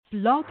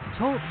Blog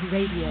Talk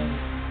Radio.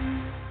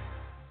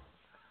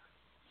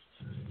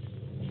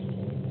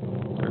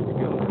 There we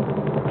go.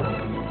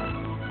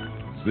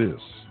 This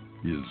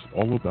is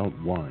All About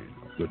Wine,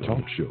 the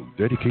talk show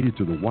dedicated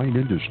to the wine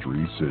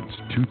industry since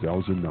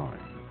 2009,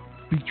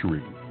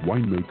 featuring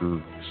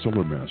winemaker,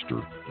 cellar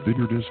master,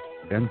 vineyardist,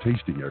 and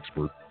tasting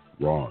expert,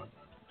 Ron.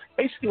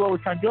 Basically, what we're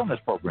trying to do on this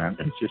program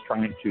is just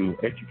trying to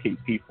educate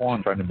people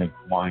and trying to make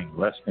wine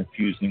less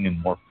confusing and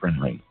more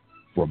friendly.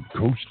 From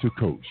coast to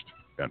coast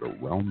and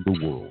around the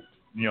world.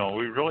 You know,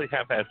 we really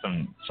have had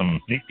some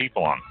neat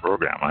people on the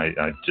program. I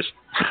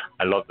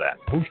love that.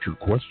 Post your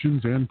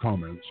questions and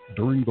comments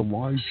during the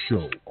live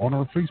show on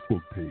our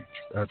Facebook page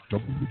at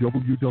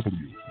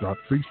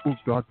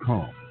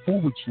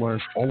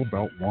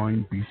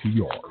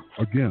www.facebook.com/allaboutwinebtr.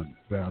 Again,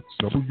 that's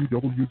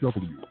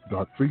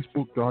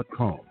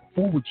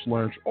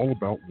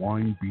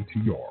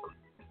www.facebook.com/allaboutwinebtr.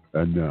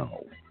 And now,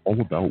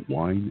 All About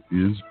Wine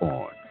is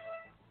on.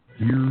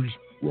 Here's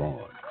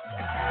Ron.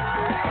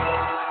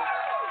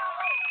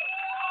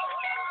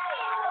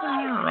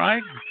 All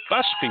right,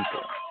 bus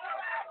people.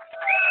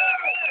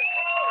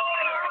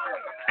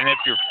 And if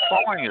you're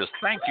following us,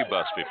 thank you,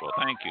 bus people.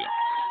 Thank you.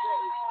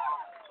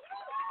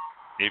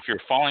 If you're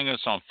following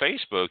us on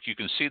Facebook, you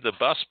can see the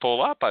bus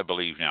pull up, I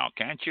believe, now,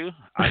 can't you?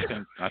 I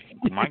think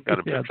Mike got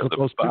a picture of the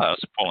bus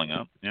pulling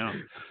up. Yeah.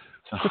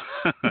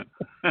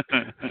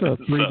 So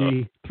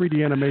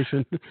 3D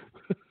animation.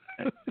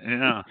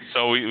 Yeah.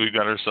 So we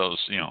got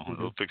ourselves, a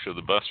little picture of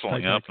the bus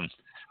pulling up, and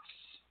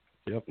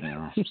yep.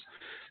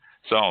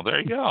 So there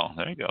you go.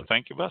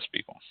 Thank you, bus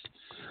people.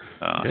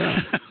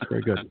 Yeah,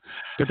 very good.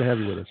 Good to have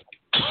you with us.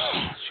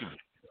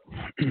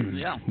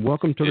 Yeah.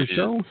 Welcome to the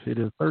show. It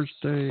is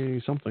Thursday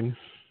something.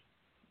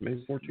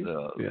 May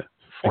 14th?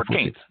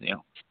 14th,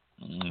 yeah.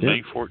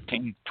 May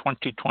 14th,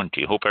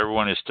 2020. Hope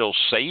everyone is still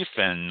safe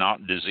and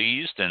not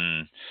diseased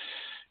and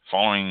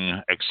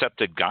following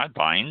accepted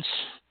guidelines.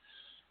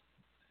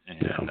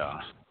 And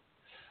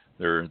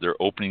they're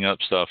opening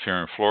up stuff here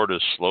in Florida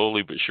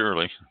slowly but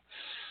surely.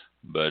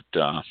 But,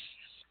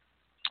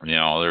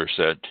 there's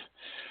that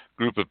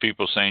group of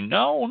people saying,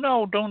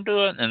 no, don't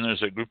do it. And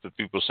there's a group of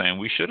people saying,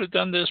 we should have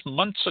done this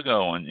months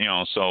ago. And,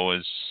 so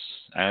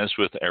as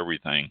with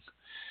everything,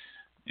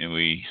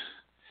 we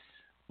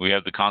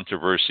have the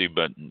controversy,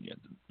 but the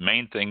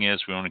main thing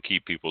is we want to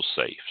keep people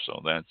safe.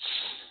 So that's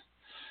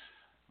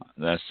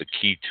the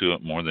key to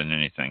it more than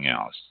anything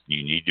else.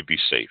 You need to be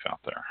safe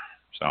out there.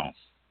 So,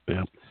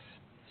 yeah,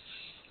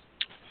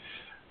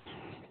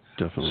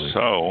 definitely.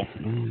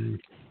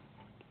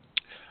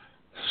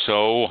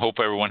 So hope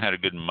everyone had a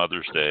good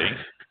Mother's Day.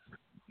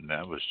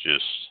 That was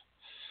just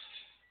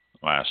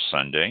last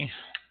Sunday,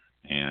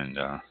 and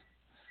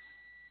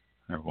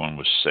everyone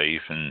was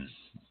safe and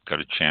got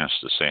a chance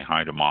to say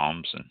hi to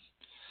moms and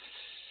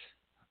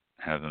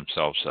have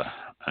themselves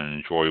an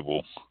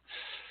enjoyable,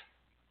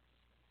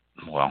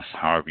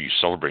 however you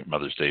celebrate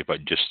Mother's Day by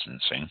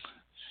distancing.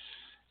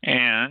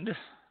 And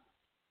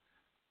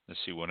let's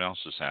see what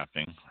else is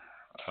happening.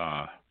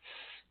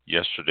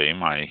 Yesterday,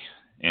 my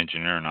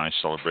engineer and I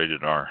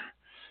celebrated our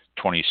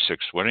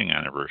 26th wedding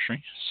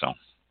anniversary. So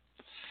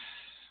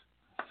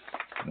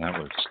that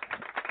was,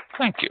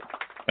 thank you.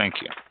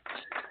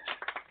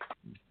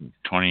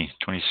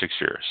 26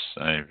 years.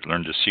 I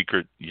learned a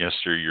secret. Yes,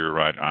 sir, you're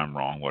right. I'm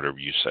wrong. Whatever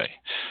you say.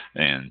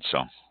 And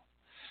so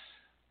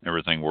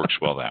everything works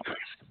well that way.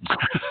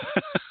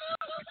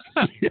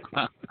 Yes.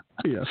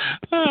 Yeah.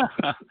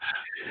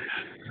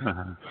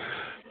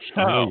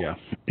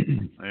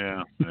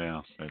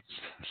 That's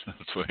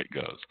the way it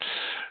goes.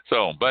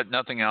 So, but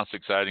nothing else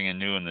exciting and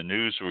new in the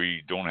news.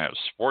 We don't have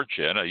sports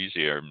yet. I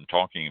usually am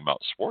talking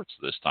about sports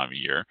this time of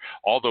year.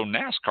 Although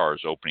NASCAR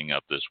is opening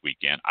up this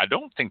weekend, I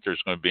don't think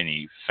there's going to be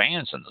any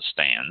fans in the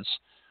stands.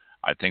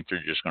 I think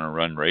they're just going to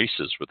run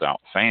races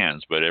without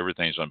fans, but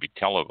everything's going to be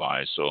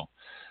televised, so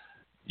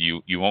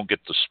you won't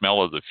get the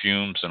smell of the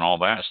fumes and all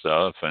that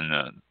stuff.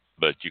 And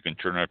but you can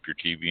turn up your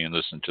TV and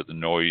listen to the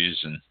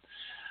noise, and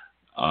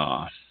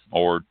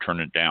or turn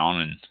it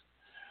down and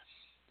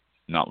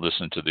not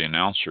listen to the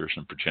announcers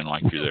and pretend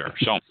like you're there.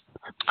 So,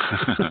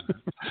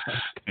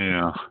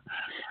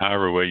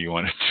 however way you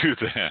want to do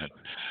that.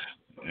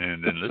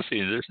 And then let's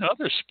see, there's no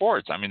other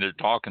sports. I mean, they're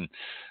talking,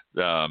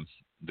 the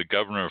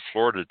governor of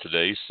Florida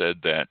today said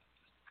that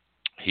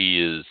he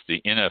is the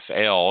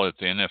NFL. If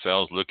the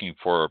NFL is looking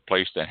for a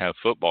place to have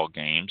football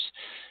games,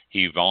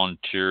 he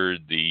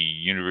volunteered the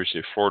University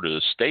of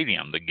Florida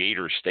stadium, the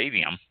Gator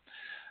Stadium,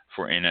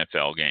 for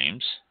NFL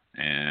games.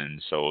 And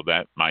so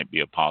that might be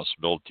a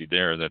possibility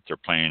there, that they're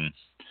playing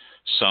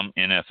some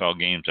NFL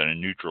games at a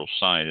neutral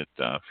site at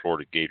the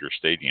Florida Gator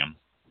Stadium.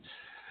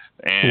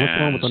 And what's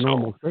wrong with the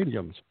normal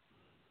stadiums?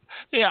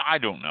 Yeah, I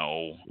don't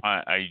know.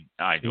 I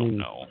don't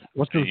know.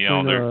 What's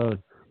the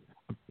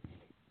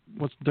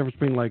difference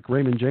between like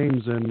Raymond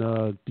James and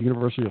the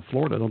University of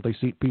Florida? Don't they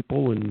seat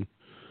people and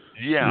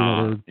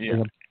yeah.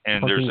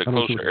 And there's a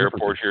closer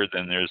airport here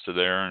than there's to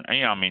there. And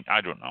I mean,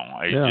 I don't know.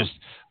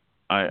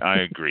 I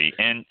agree.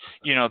 And,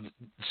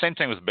 same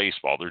thing with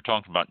baseball. They're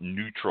talking about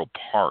neutral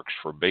parks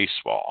for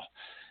baseball.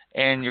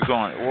 And you're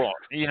going, well,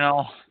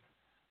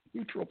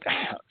 Neutral.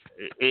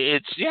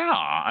 it's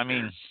I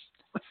mean,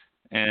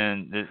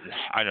 and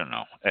I don't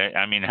know.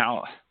 I mean,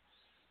 how?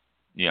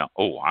 Yeah.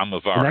 Oh, I'm a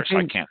virus.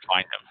 I can't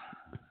find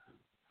him.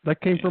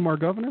 That came from our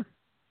governor.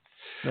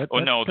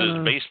 No,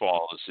 this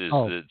baseball is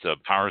the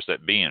powers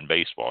that be in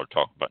baseball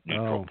talk about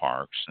neutral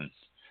parks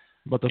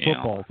But the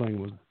football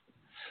thing was.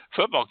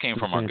 Football came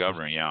from our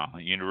governor,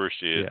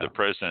 the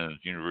president of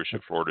the University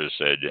of Florida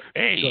said,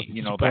 hey,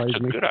 that's a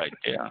good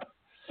idea.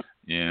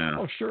 Yeah.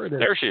 Oh, sure it is.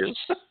 There she is.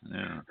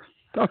 Yeah.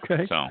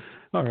 Okay. So.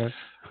 All right.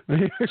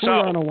 We're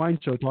on a wine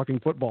show talking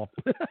football.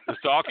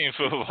 Talking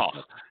football.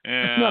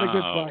 Yeah. Not a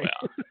good sign.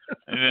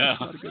 No.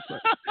 Not a good sign.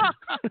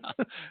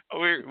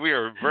 We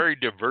are very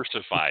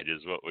diversified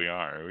is what we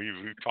are.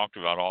 We've talked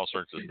about all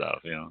sorts of stuff,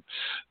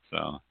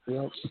 So.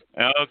 Yep.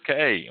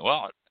 Okay.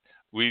 Well,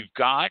 we've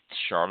got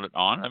Charlotte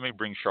on. Let me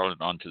bring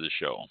Charlotte onto the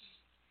show.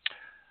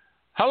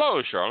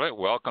 Hello, Charlotte.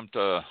 Welcome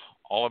to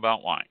All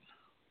About Wine.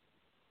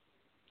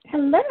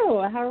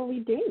 Hello. How are we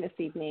doing this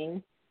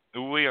evening?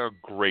 We are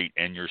great.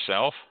 And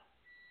yourself?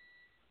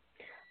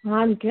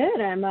 I'm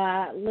good. I'm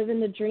living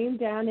the dream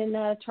down in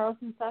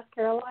Charleston, South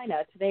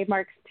Carolina. Today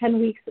marks 10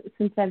 weeks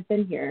since I've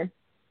been here.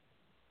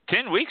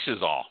 10 weeks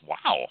is all.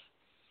 Wow.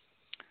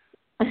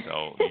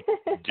 So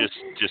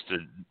just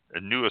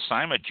a new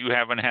assignment. You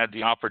haven't had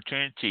the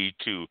opportunity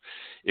to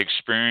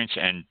experience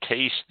and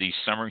taste the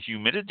summer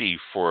humidity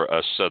for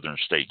us southern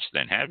states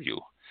then, have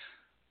you?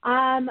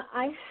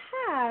 I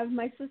have.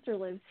 My sister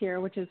lives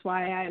here, which is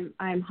why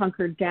I'm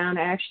hunkered down.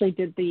 I actually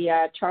did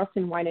the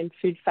Charleston Wine and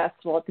Food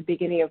Festival at the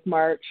beginning of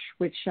March,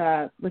 which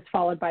was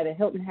followed by the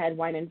Hilton Head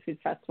Wine and Food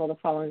Festival the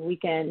following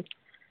weekend.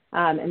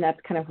 And that's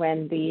kind of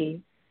when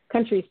the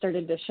country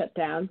started to shut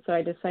down. So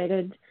I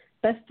decided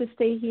best to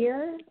stay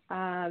here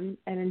and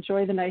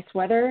enjoy the nice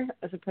weather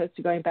as opposed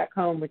to going back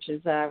home, which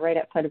is right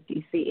outside of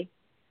D.C.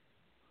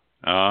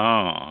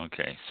 Oh,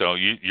 okay. So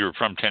you're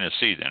from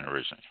Tennessee then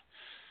originally?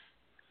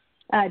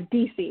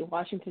 D.C.,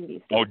 Washington,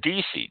 D.C. Oh,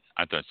 D.C.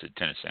 I thought it said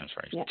Tennessee. I'm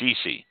sorry. Yeah.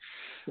 D.C.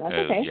 That's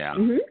okay. Yeah.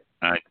 Mm-hmm.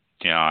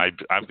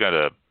 I've got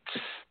a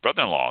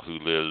brother-in-law who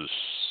lives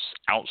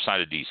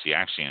outside of D.C.,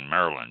 actually in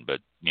Maryland,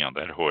 but,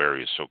 that whole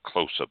area is so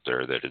close up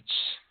there that it's,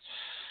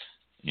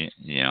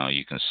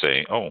 you can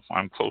say, oh,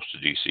 I'm close to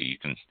D.C. You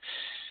can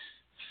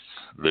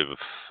live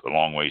a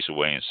long ways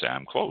away and say,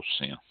 I'm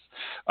close,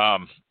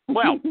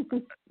 Well,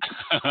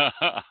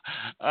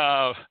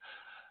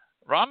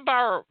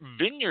 Rombauer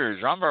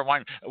Vineyards, Rombauer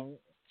Wine.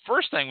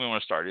 First thing we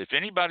want to start, if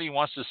anybody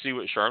wants to see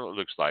what Charlotte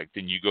looks like,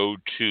 then you go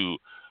to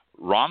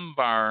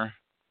Rombauer.com.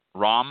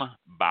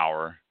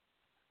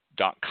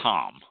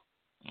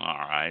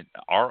 All right,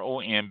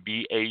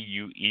 Rombauer,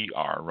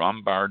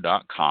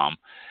 Rombauer.com.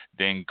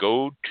 Then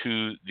go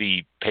to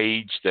the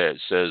page that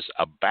says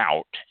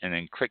About, and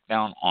then click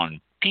down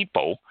on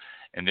People.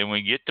 And then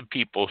when you get to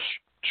People,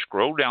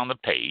 scroll down the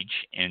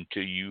page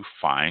until you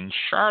find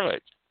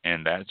Charlotte.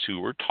 And that's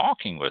who we're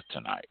talking with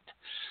tonight.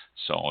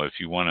 So if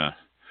you want to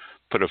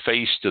put a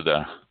face to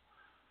the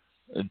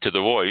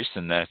voice,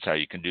 then that's how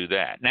you can do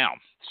that. Now,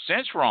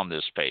 since we're on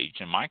this page,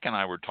 and Mike and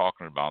I were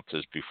talking about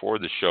this before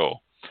the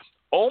show,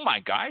 oh my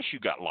gosh, you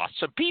got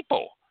lots of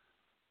people.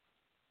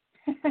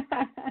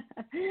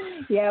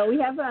 Yeah, we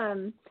have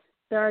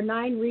there are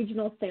 9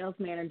 regional sales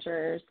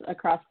managers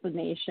across the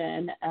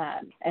nation,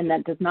 and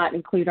that does not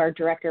include our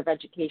director of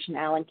education,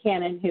 Alan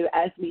Cannon, who,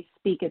 as we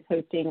speak, is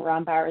hosting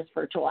Rombauer's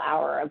virtual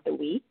hour of the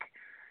week,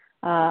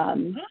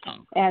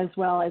 as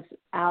well as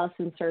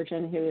Allison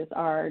Surgeon, who is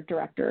our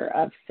director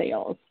of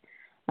sales.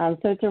 So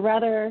it's a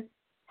rather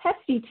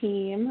hefty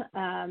team,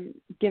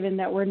 given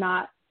that we're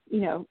not,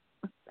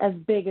 as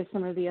big as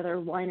some of the other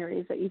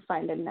wineries that you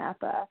find in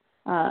Napa.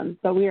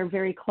 But we are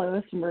very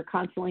close, and we're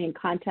constantly in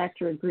contact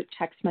through a group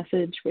text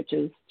message, which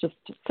is just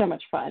so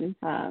much fun.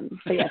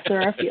 But yes,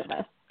 there are a few of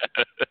us.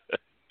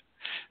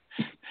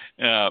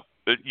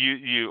 But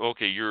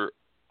you're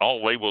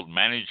all labeled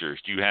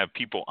managers. Do you have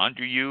people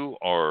under you,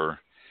 or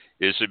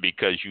is it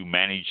because you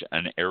manage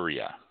an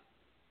area?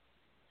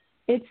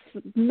 It's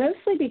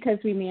mostly because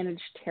we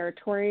manage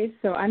territories.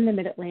 So I'm the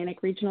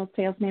Mid-Atlantic Regional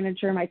Sales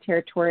Manager. My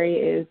territory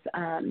is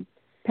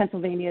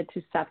Pennsylvania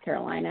to South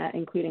Carolina,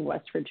 including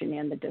West Virginia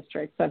and the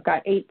district. So I've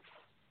got 8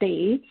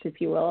 states, if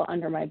you will,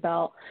 under my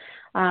belt.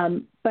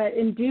 But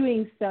in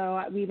doing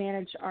so, we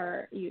manage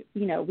our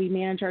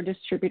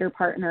distributor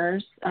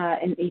partners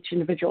in each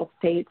individual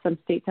state. Some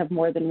states have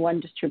more than one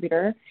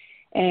distributor,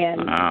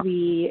 and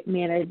we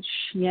manage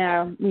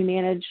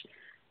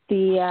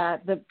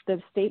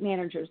the state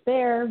managers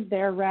there,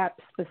 their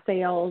reps, the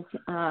sales,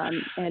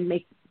 and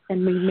we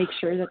make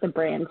sure that the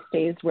brand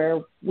stays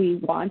where we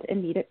want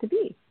and need it to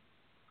be.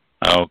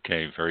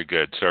 Okay, very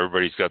good. So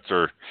everybody's got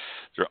their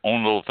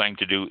own little thing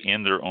to do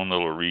in their own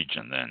little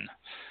region then.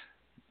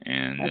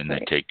 And That's then right.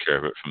 they take care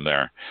of it from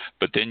there.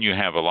 But then you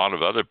have a lot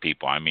of other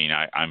people. I mean,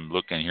 I'm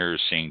looking here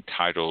seeing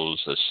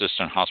titles,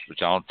 Assistant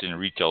Hospitality and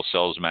Retail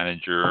Sales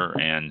Manager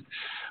and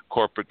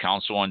Corporate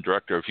Counsel and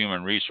Director of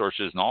Human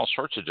Resources and all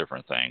sorts of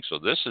different things. So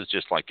this is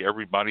just like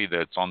everybody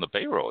that's on the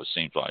payroll, it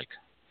seems like.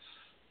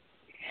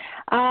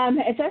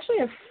 It's actually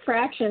a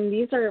fraction.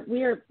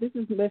 This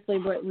is mostly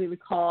what we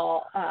would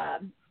call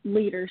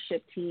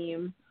leadership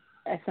team,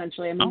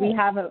 essentially. I mean, we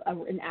have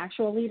an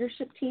actual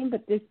leadership team,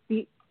 but these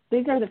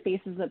are the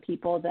faces of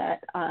people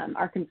that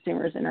our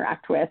consumers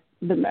interact with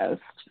the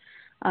most.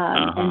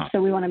 And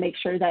so we want to make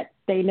sure that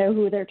they know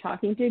who they're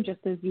talking to, just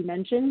as you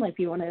mentioned. Like, if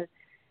you want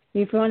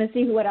to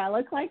see what I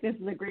look like, this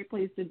is a great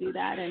place to do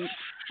that. And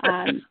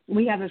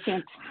we have a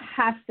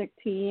fantastic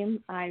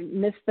team. I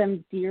miss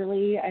them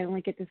dearly. I only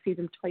get to see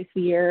them twice a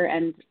year.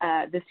 And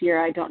this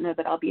year, I don't know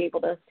that I'll be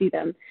able to see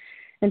them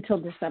until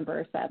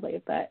December,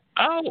 sadly. But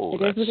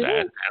that's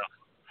sad.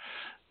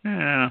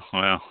 Yeah,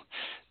 well,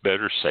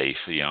 better safe.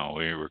 You know,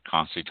 we were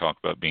constantly talking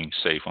about being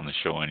safe on the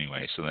show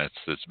anyway, so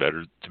that's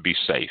better to be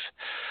safe.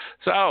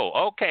 So,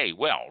 okay,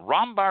 well,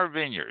 Rombauer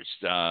Vineyards.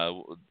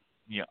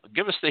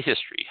 Give us the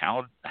history.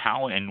 How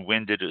and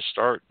when did it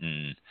start,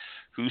 and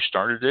who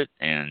started it,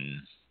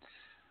 and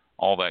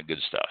all that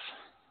good stuff.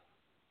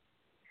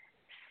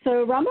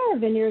 So Rombauer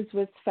Vineyards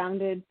was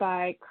founded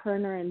by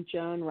Kerner and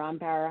Joan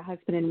Rombauer, a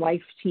husband and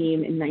wife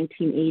team, in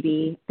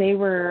 1980. They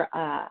were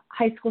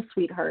high school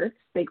sweethearts.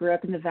 They grew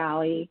up in the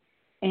Valley,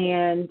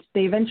 and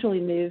they eventually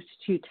moved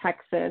to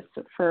Texas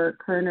for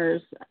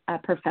Kerner's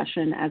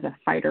profession as a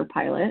fighter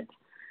pilot.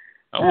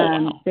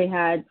 Wow. They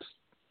had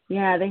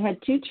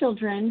 2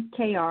 children,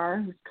 KR,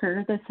 who's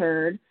Kerner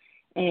III,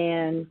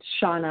 and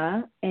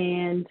Shauna,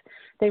 and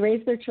they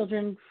raised their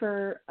children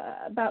for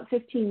about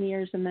 15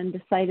 years and then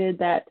decided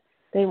that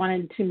they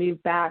wanted to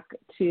move back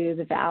to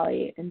the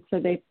Valley. And so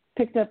they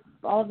picked up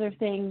all of their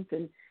things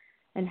and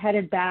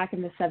headed back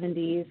in the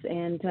 70s.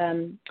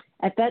 And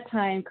at that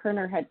time,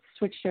 Kerner had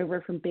switched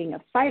over from being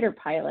a fighter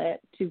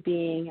pilot to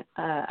being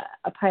a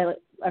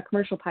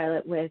commercial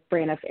pilot with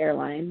Braniff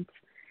Airlines.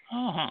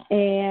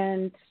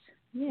 And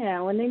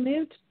when they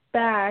moved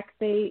back,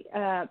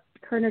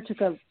 Kerner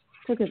took a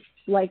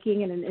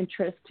liking and an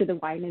interest to the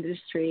wine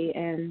industry.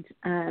 And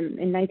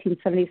in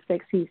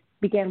 1976, he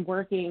began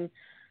working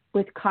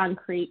with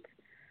Concrete,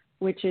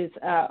 which is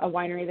a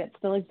winery that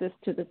still exists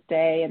to this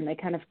day. And they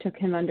kind of took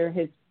him under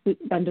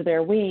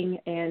their wing.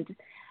 And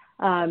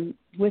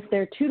with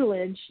their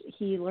tutelage,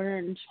 he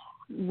learned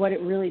what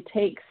it really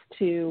takes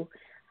to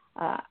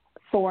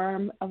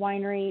form a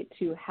winery,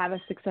 to have a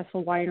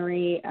successful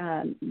winery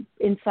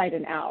inside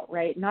and out,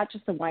 right? Not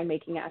just the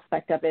winemaking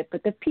aspect of it,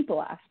 but the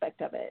people aspect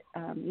of it.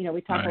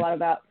 We talk a lot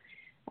about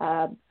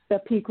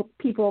the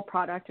people,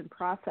 product, and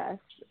process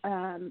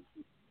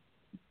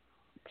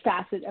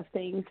facet of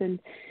things. And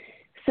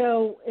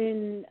so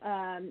in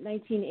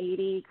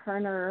 1980,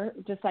 Kerner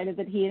decided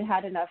that he had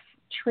had enough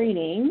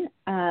training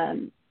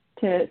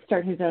to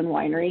start his own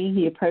winery.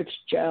 He approached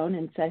Joan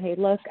and said, "Hey,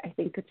 look, I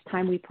think it's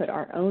time we put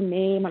our own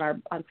name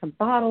on some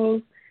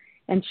bottles."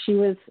 And she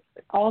was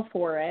all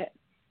for it.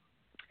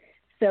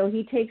 So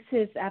he takes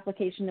his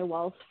application to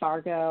Wells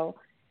Fargo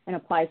and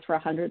applies for a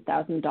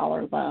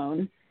 $100,000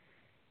 loan.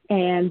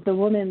 And the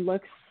woman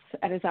looks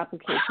at his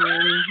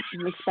application,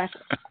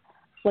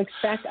 looks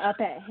back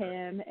up at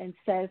him and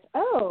says,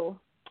 "Oh,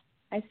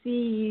 I see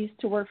you used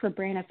to work for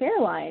Braniff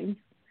Airlines."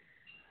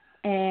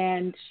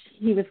 And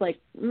he was like,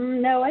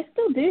 "No, I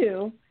still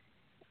do."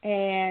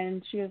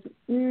 And she goes,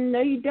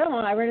 "No, you don't.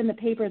 I read in the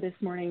paper this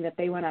morning that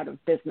they went out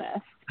of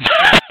business."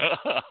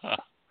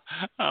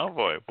 Oh,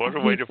 boy. What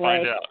a way to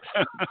find out.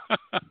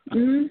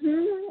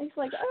 He's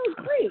like, "Oh,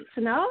 great.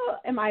 So now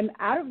I'm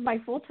out of my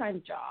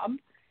full-time job.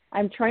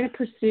 I'm trying to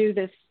pursue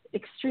this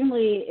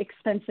extremely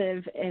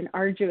expensive and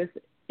arduous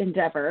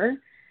endeavor."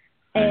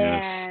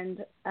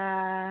 And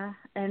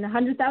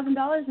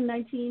 $100,000 in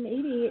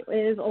 1980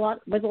 is a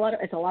lot.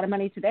 It's a lot of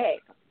money today.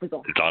 It was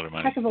a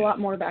heck of a lot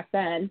more back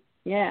then.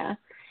 Yeah.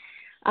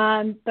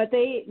 But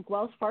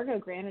Wells Fargo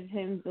granted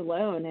him the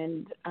loan,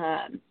 and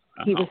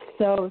he was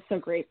so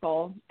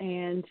grateful.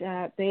 And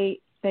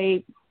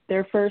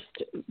their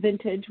first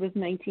vintage was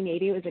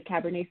 1980. It was a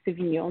Cabernet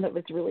Sauvignon that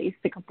was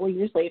released a couple of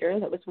years later.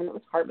 That was when it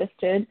was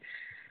harvested.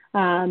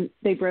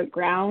 They broke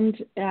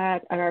ground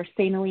at our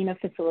St. Helena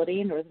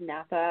facility in Northern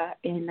Napa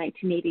in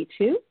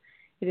 1982.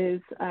 It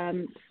is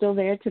still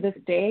there to this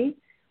day.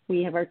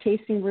 We have our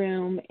tasting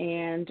room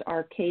and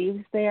our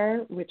caves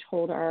there, which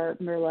hold our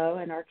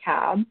Merlot and our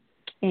Cab,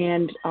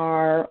 and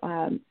our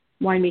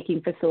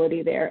winemaking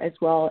facility there, as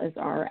well as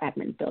our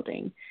admin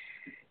building.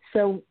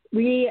 So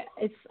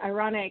it's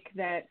ironic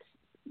that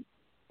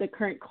the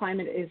current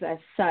climate is as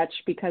such,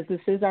 because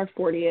this is our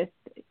 40th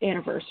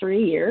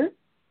anniversary year.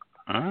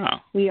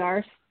 We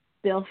are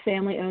still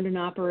family owned and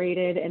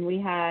operated, and we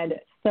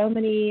had so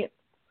many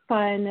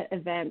fun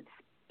events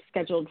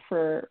scheduled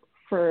for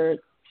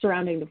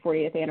surrounding the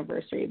 40th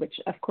anniversary, which,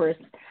 of course,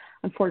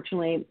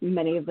 unfortunately,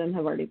 many of them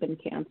have already been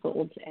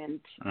canceled, and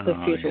the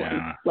future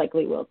ones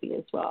likely will be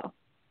as well.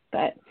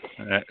 But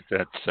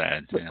that's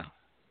sad. Yeah.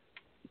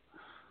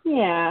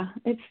 Yeah,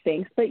 it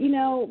stinks. But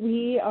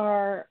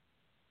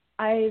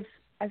I've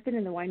been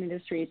in the wine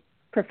industry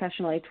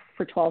professionally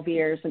for 12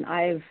 years, and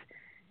I've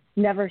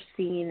never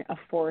seen a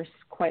force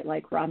quite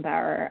like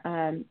Rombauer.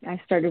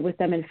 I started with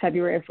them in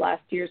February of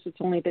last year, so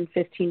it's only been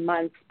 15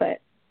 months,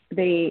 but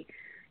they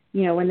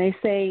when they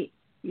say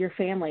your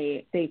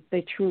family,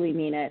 they truly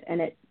mean it,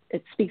 and it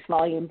speaks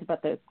volumes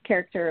about the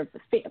character of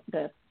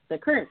the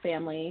current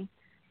family.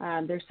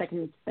 Their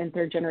second and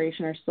third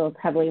generation are still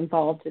heavily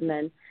involved, and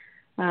then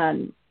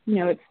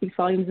it speaks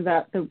volumes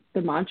about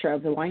the mantra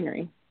of the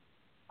winery.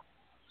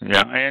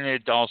 Yeah, and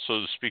it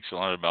also speaks a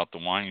lot about the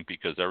wine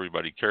because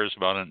everybody cares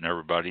about it and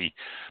everybody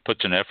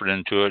puts an effort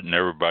into it, and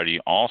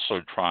everybody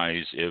also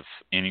tries, if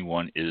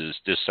anyone is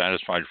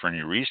dissatisfied for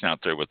any reason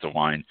out there with the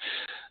wine,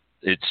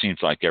 it seems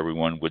like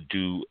everyone would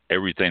do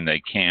everything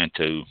they can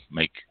to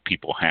make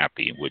people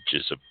happy, which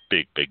is a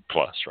big, big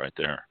plus right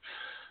there.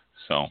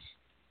 So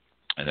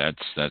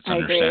that's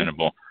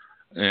understandable.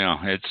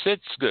 Yeah,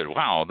 it's good.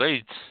 Wow,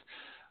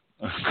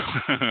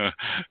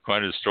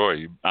 quite a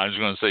story. I was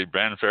going to say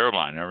Brand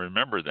Fairline. I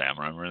remember them.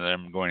 I remember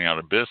them going out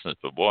of business.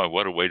 But boy,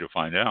 what a way to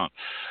find out.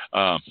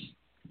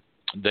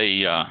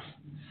 The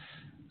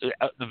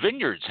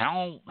vineyards.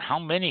 How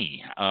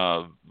many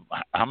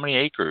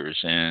acres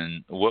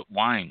and what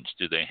wines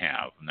do they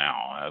have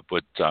now?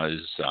 It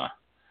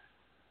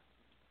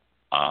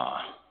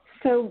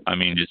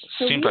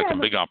seems like a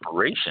big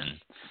operation.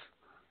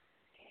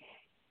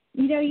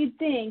 You'd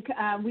think.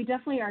 We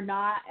definitely are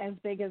not as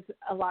big as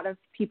a lot of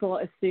people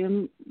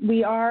assume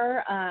we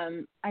are.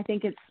 I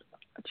think it's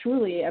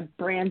truly a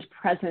brand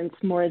presence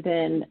more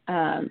than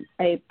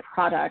a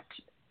product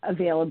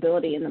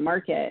availability in the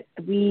market.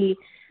 We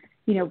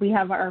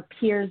have our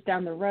peers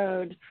down the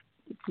road,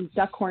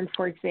 Duckhorn,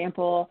 for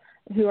example,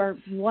 who are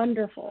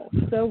wonderful,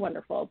 so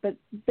wonderful, but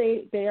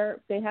they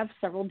have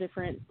several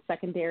different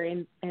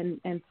secondary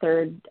and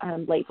third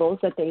labels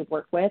that they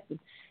work with.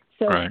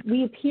 So right.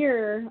 We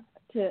appear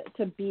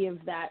to be of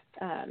that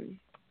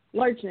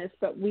largeness,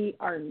 but we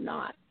are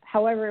not.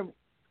 However,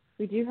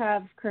 we do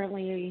have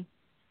currently,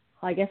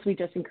 I guess we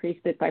just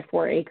increased it by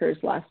 4 acres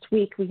last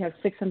week. We have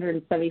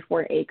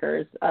 674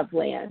 acres of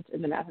land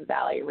in the Napa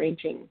Valley,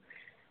 ranging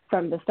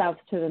from the south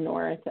to the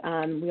north.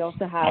 We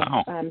also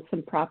have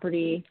some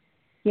property.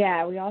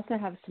 Yeah, we also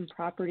have some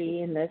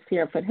property in the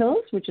Sierra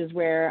Foothills, which is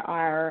where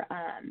our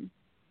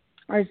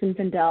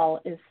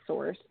Zinfandel is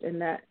sourced,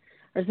 and that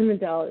our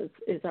Zinfandel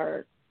is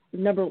our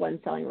number one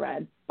selling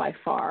red by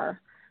far.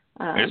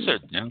 Is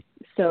it? Yeah.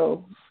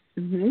 So,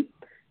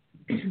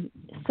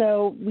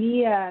 so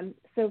we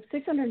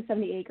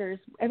 670 acres.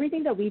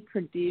 Everything that we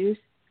produce,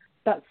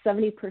 about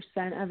 70%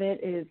 of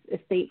it is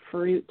estate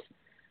fruit.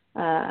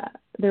 The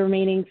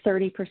remaining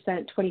 30%,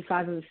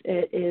 25% of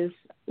it is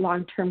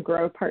long-term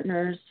grow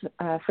partners.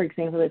 For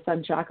example, the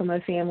San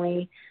Giacomo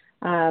family.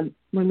 When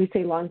we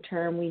say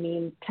long-term, we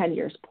mean 10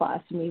 years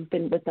plus, and we've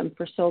been with them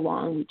for so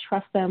long. We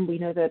trust them. We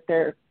know that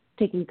they're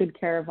taking good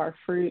care of our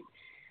fruit.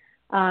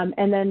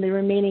 And then the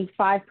remaining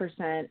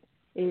 5%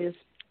 is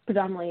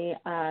predominantly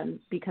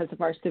because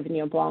of our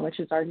Sauvignon Blanc, which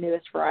is our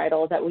newest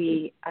varietal that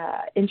we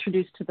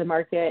introduced to the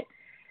market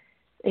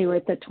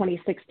with the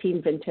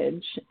 2016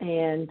 vintage,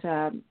 and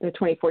the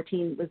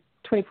 2014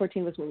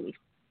 was when we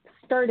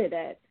started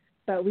it,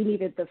 but we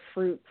needed the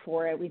fruit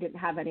for it. We didn't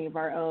have any of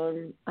our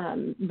own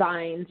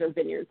vines or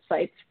vineyard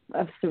sites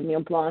of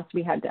Sauvignon Blanc, so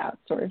we had to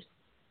outsource.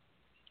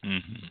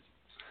 Mm-hmm.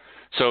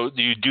 So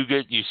you do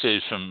get, you say,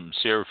 some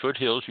Sierra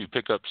Foothills. You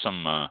pick up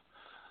some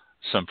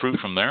fruit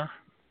from there?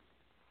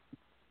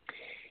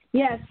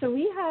 Yeah, so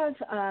we have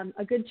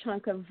a good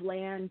chunk of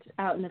land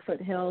out in the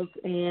foothills,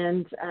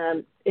 and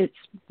it's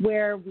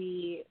where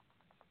we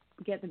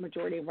get the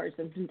majority of our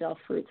Zinfandel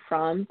fruit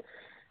from.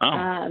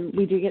 Oh.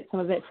 We do get some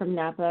of it from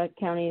Napa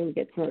County, and we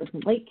get some of it from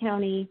Lake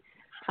County.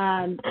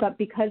 But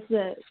because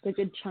the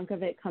good chunk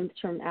of it comes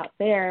from out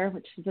there,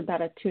 which is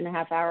about a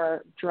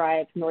 2.5-hour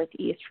drive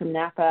northeast from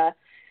Napa,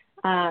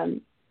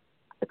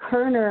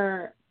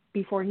 Kerner,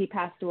 before he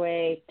passed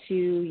away 2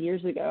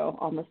 years ago,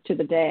 almost to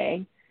the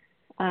day,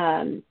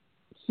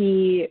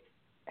 he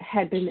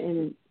had been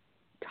in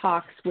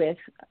talks with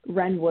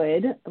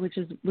Renwood, which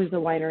was a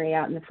winery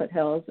out in the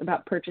foothills,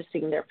 about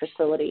purchasing their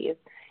facilities.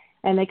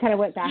 And they kind of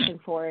went back and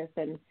forth,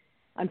 and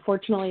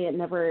unfortunately it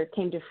never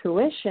came to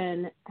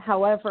fruition.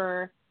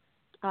 However,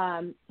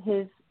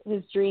 his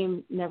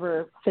dream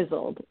never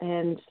fizzled,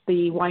 and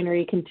the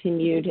winery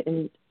continued,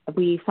 and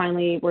we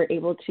finally were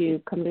able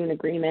to come to an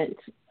agreement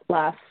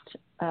last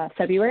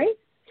February.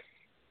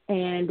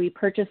 And we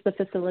purchased the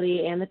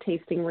facility and the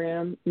tasting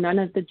room, none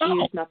of the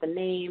juice, not the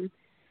name.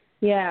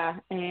 Yeah,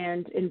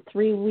 and in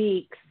 3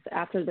 weeks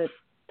after the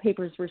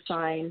papers were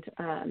signed,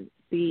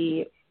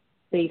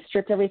 they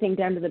stripped everything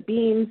down to the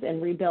beans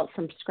and rebuilt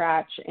from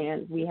scratch,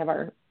 and we have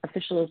our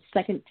official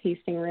second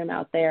tasting room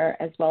out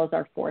there, as well as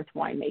our fourth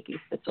winemaking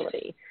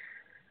facility.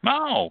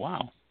 Oh,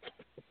 wow.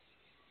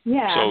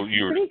 Yeah, so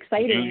pretty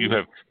exciting. You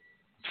have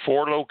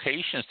 4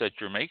 locations that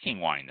you're making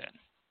wine in.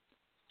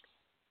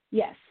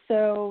 Yes.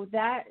 So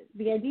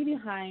the idea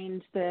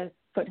behind the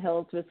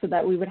foothills was so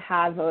that we would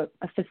have a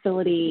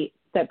facility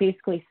that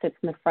basically sits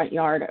in the front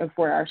yard of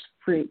where our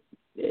fruit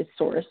is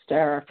sourced,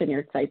 our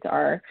vineyard sites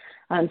are,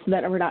 so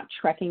that we're not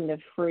trekking the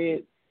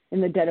fruit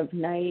in the dead of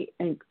night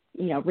and,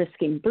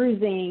 risking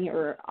bruising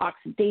or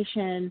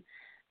oxidation.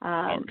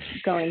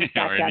 going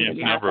back down to Napa.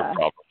 A number of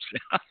problems.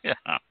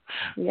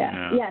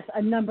 Yes,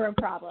 a number of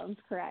problems,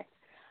 correct.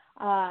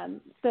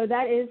 So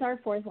that is our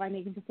fourth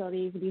winemaking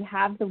facility. We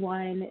have the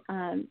one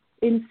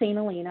in St.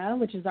 Helena,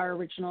 which is our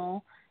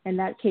original, and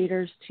that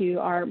caters to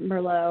our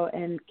Merlot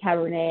and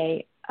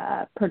Cabernet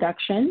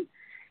production.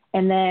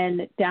 And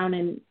then down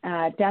in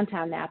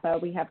downtown Napa,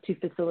 we have two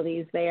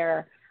facilities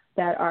there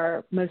that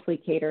are mostly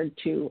catered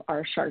to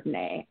our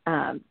Chardonnay,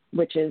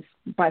 which is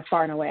by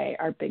far and away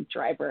our big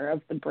driver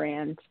of the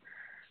brand.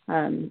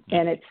 And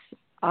it's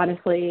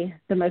honestly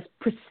the most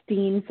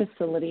pristine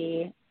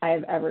facility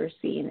I've ever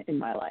seen in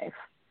my life.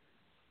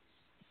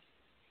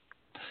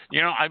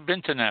 You know, I've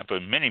been to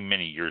Napa many,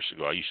 many years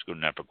ago. I used to go to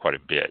Napa quite a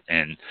bit.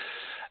 And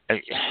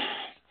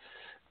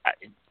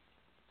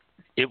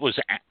it was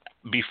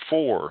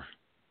before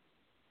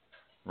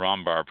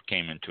Rombauer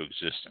came into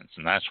existence,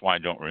 and that's why I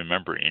don't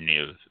remember any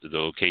of the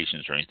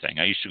locations or anything.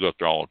 I used to go up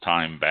there all the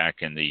time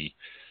back in the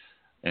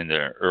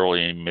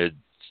early mid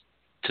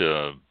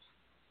to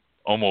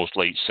almost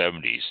late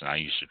 70s, and I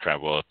used to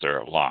travel up there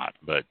a lot.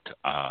 But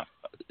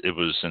it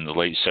was in the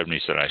late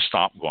 70s that I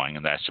stopped going,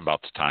 and that's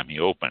about the time he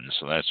opened.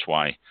 So that's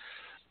why,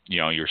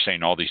 you know, you're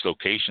saying all these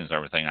locations and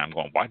everything. I'm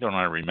going, why don't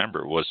I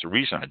remember? Well, the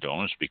reason I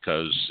don't is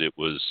because it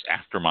was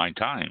after my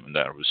time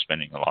that I was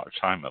spending a lot of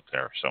time up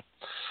there. So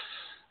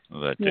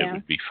that it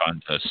would be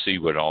fun to see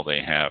what all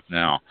they have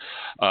now.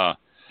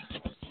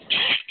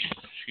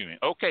 Excuse me.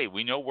 Okay,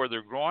 we know where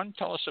they're growing.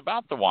 Tell us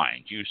about the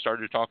wines. You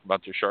started to talk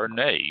about the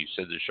Chardonnay. You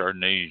said the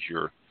Chardonnay is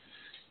your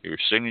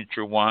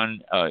signature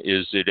one.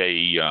 Is it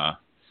a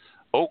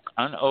oak,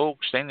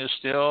 unoaked, stainless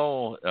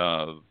steel?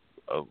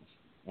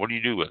 What do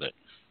you do with it?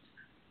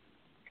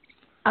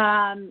 So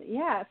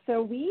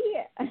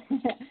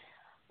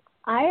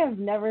I have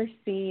never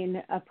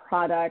seen a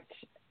product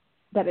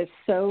that is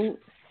so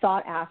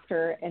sought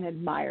after and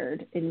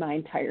admired in my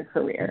entire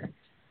career.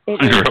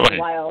 It is really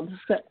wild.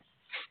 So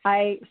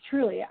I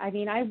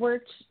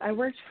worked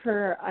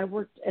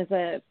as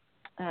a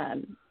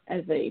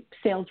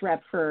sales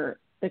rep for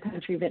the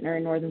country vintner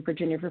in Northern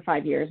Virginia for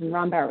 5 years, and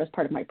Rombauer was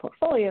part of my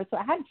portfolio, so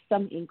I had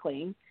some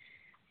inkling.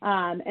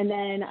 And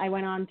then I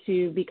went on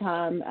to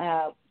become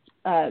a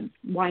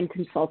wine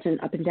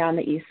consultant up and down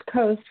the East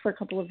Coast for a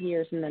couple of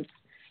years, and then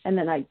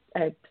I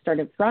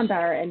started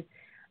Rombauer, and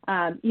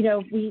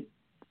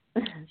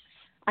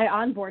I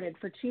onboarded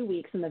for 2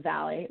 weeks in the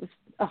Valley. It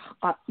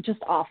was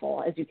just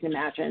awful, as you can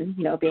imagine,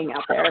 being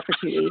out there for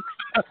 2 weeks.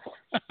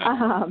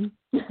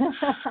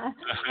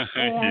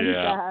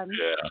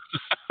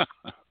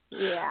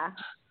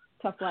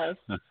 Tough life.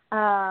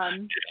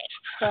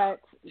 But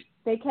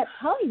they kept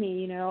telling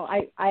me,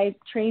 I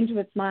trained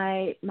with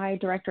my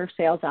director of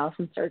sales,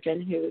 Allison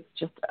Surgeon, who's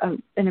just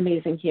an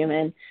amazing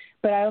human.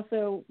 But I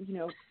also,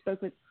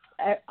 spoke with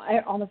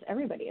almost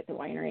everybody at the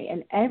winery,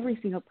 and every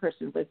single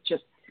person was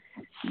just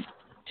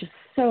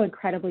so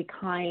incredibly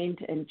kind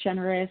and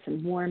generous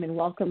and warm and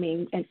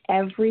welcoming. And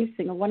every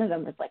single one of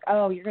them was like,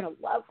 oh, you're going to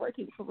love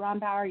working for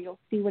Rombauer. You'll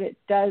see what it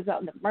does out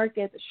in the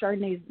market. The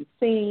Chardonnay is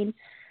insane.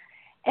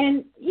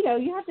 And,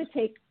 you have to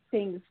take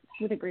things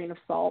with a grain of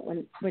salt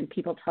when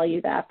people tell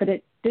you that. But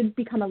it did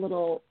become a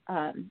little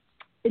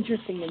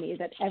interesting to me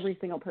that every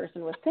single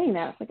person was saying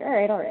that. It's like,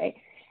 all right.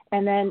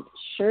 And then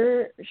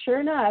sure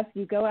enough,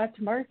 you go out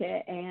to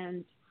market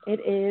and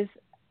it is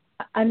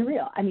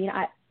unreal. I mean,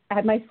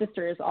 my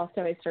sister is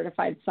also a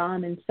certified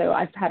somm, and so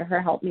I've had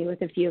her help me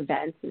with a few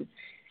events, and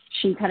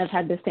she kind of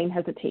had the same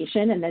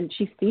hesitation, and then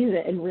she sees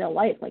it in real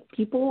life. Like,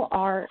 people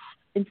are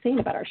insane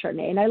about our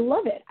Chardonnay, and I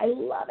love it. I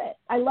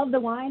love the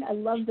wine. I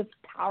love the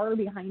power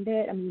behind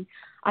it. I mean,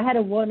 I had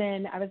a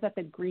woman, I was at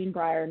the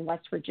Greenbrier in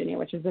West Virginia,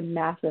 which is a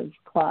massive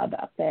club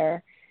up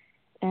there,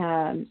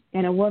 and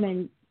a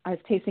woman, I was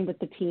tasting with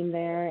the team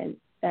there, and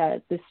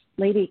this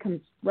lady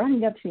comes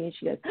running up to me, and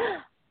she goes,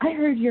 I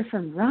heard you're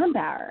from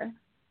Rombauer.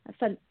 I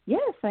said,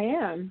 yes, I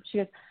am. She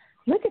goes,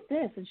 look at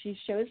this. And she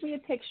shows me a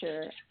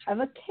picture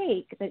of a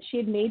cake that she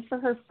had made for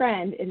her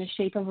friend in the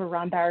shape of a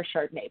Rombauer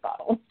Chardonnay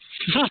bottle.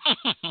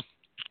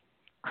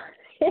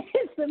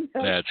 It's the most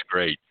That's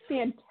great.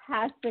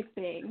 fantastic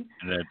thing.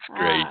 That's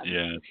great,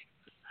 yeah.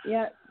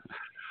 Yeah.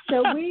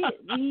 So we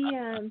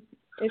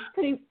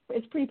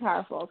it's pretty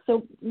powerful.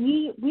 So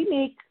we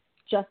make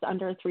just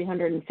under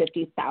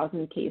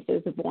 350,000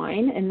 cases of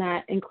wine, and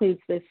that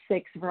includes the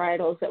 6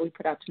 varietals that we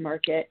put out to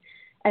market,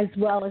 as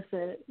well as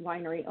the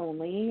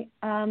winery-only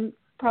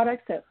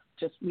products that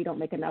just we don't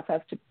make enough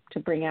of to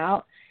bring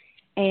out.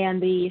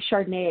 And the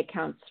Chardonnay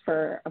accounts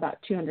for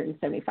about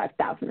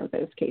 275,000 of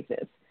those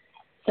cases.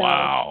 So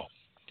wow.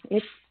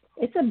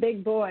 It's a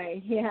big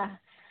boy, yeah.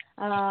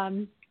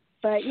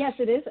 But, yes,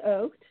 it is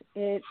oaked.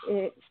 It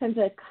spends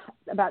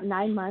about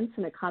 9 months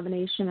in a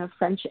combination of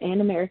French and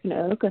American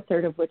oak, a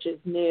third of which is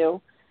new.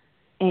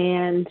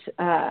 And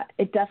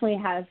it definitely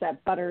has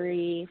that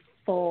buttery,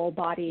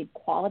 full-bodied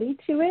quality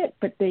to it,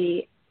 but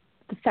the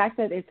fact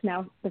that it's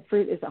now the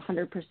fruit is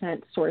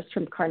 100% sourced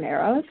from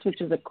Carneros,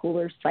 which is a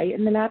cooler site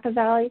in the Napa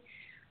Valley,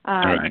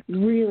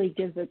 really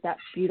gives it that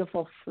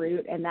beautiful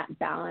fruit and that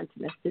balance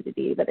and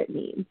acidity that it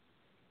needs.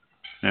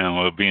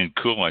 Now, well, being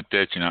cool like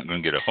that, you're not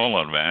going to get a whole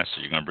lot of acid.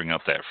 You're going to bring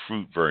up that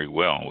fruit very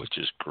well, which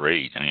is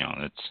great.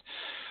 That's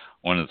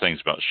one of the things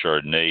about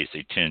Chardonnays.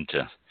 They tend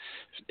to,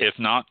 if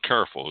not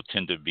careful,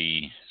 tend to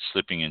be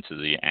slipping into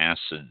the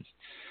acid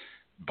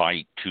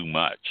bite too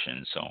much.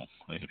 And so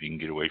if you can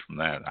get away from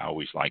that, I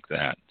always like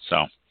that.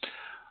 So,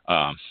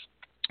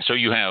 so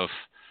you have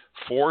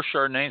 4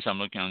 Chardonnays. I'm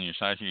looking on your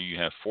side here. You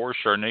have 4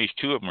 Chardonnays.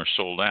 2 of them are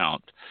sold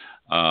out.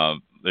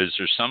 Is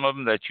there some of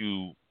them that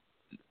you,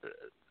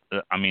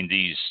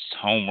 these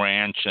Home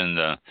Ranch and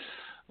the,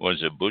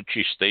 was it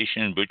Butchley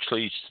Station,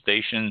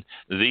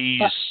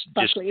 these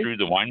just through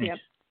the winery? Yep.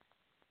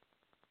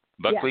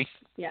 Buckley?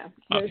 Yeah.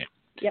 Okay.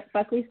 Yep,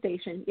 Buckley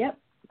Station. Yep.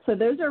 So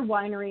those are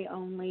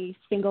winery-only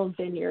single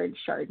vineyard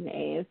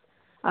Chardonnays.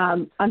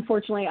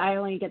 Unfortunately, I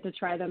only get to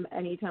try them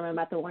anytime I'm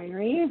at the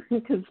winery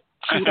because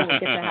we don't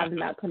get to have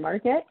them out to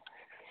market.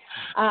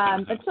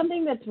 But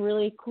something that's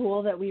really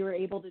cool that we were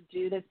able to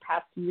do this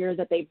past year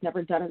that they've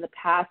never done in the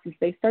past is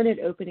they started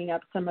opening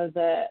up some of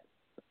the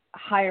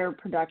higher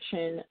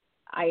production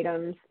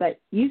items that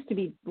used to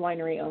be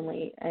winery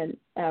only. And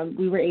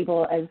we were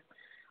able, as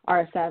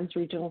RSM's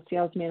regional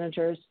sales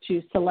managers,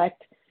 to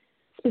select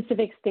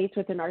specific states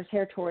within our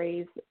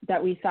territories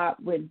that we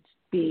thought would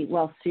be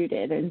well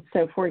suited. And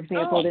so, for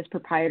example, this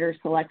proprietor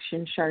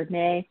selection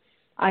Chardonnay,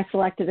 I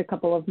selected a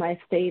couple of my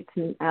states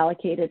and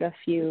allocated a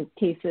few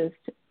cases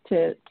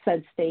to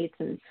said states.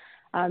 And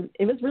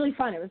it was really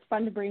fun. It was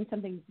fun to bring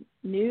something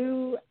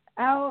new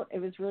out. It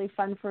was really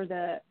fun for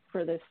the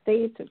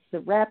states. The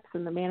reps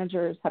and the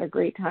managers had a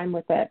great time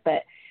with it.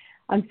 But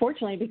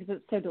unfortunately, because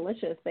it's so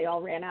delicious, they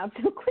all ran out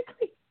so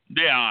quickly.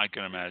 Yeah, I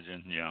can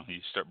imagine. Yeah, you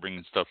start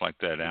bringing stuff like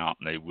that out,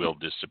 and they will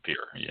disappear.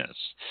 Yes.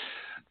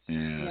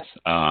 Yeah.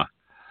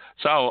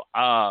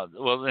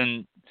 Well,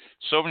 then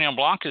Sauvignon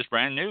Blanc is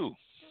brand new.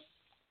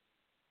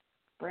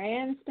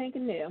 Brand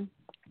spanking new.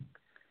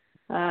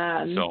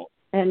 And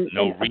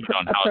read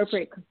on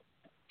appropriate.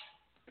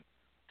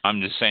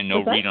 I'm just saying,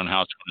 no read on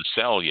how it's going to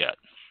sell yet.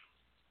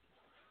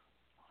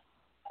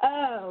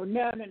 Oh,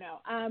 no.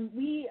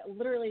 We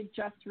literally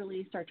just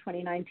released our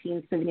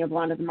 2019 Sauvignon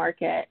Blanc to the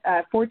market.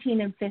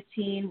 14 and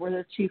 15 were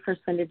the 2 first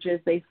vintages.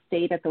 They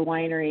stayed at the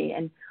winery.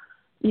 And,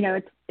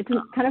 it's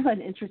kind of an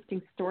interesting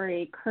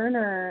story.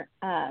 Kerner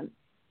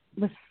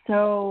was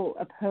so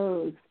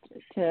opposed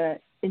to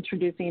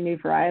introducing a new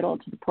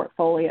varietal to the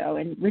portfolio.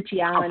 And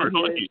Richie Allen,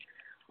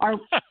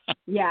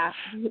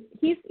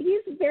 he's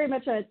very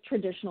much a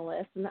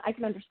traditionalist, and I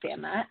can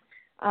understand that.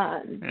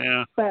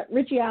 But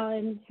Richie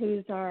Allen,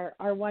 who's our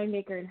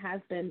winemaker and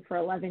has been for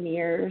 11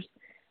 years,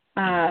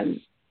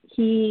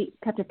 he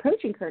kept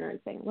approaching Kerner and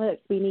saying, look,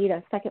 we need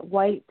a second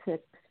white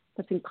that's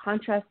in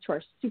contrast to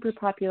our super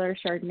popular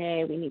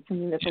Chardonnay. We need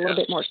something that's a little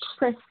bit more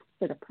crisp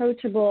and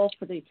approachable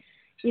for the,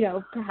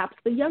 perhaps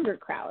the younger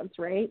crowds,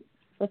 right?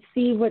 Let's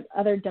see what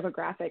other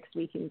demographics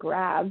we can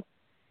grab.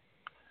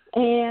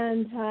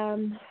 And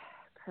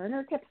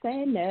Kerner kept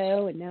saying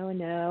no and no and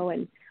no.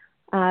 And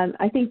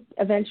I think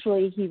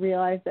eventually he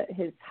realized that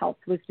his health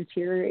was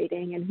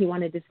deteriorating and he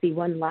wanted to see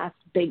one last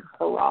big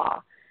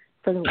hurrah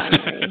for the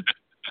winery.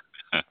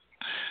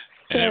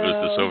 And it was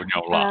the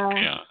Sauvignon Blanc,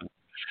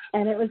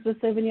 And it was the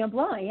Sauvignon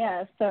Blanc,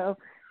 yeah. So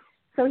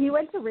he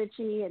went to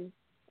Richie and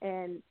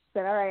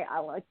said, all right,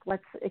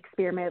 let's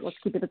experiment. Let's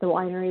keep it at the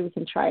winery. We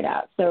can try it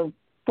out. So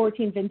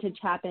 14 vintage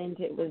happened.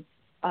 It was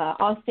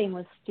all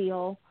stainless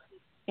steel.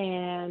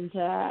 And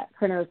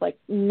Kerner was like,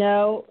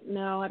 no,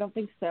 I don't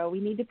think so. We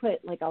need to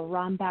put like a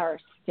Rombauer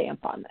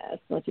stamp on this.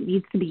 Like it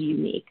needs to be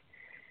unique.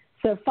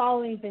 So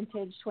following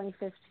vintage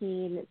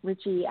 2015,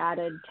 Richie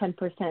added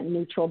 10%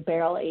 neutral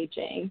barrel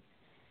aging.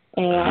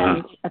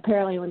 And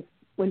apparently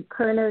when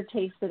Kerner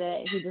tasted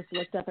it, he just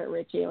looked up at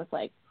Richie and was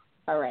like,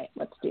 all right,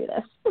 let's do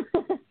this.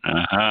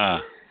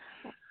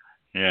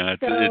 Yeah,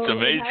 it's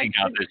amazing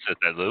how it's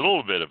that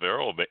little bit of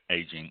barrel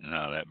aging.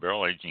 That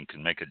barrel aging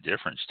can make a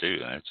difference too.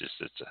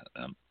 It's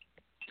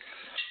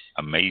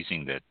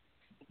amazing that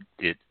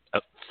it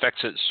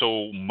affects it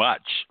so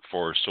much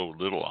for so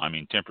little.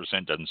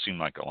 10% doesn't seem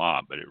like a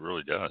lot, but it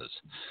really does.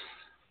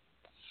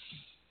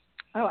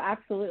 Oh,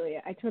 absolutely.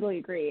 I totally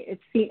agree.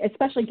 It's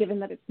especially given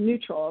that it's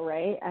neutral,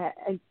 right?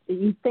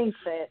 You think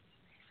that,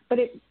 but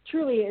it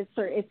truly is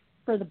it's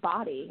for the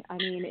body.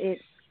 It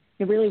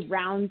really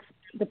rounds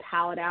the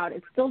palate out.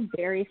 It's still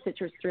very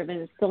citrus driven.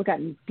 It's still got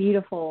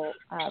beautiful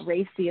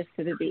racy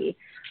acidity,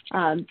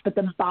 but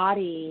the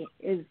body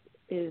is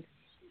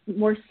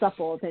more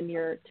supple than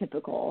your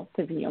typical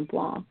Sauvignon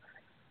Blanc.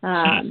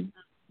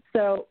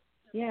 So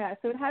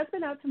it has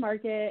been out to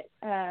market.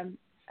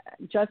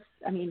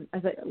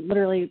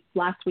 Literally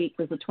last week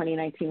was the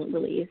 2019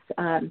 release.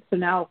 So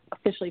now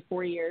officially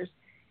 4 years,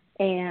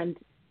 and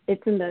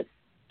it's in the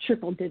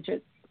triple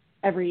digits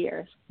every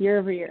year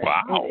over year.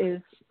 Wow. It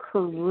is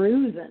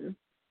cruising.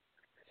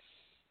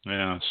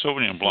 Yeah,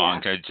 Sauvignon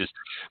Blanc.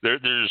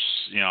 There's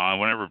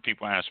whenever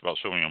people ask about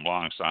Sauvignon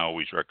Blancs, I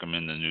always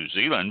recommend the New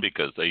Zealand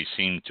because they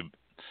seem to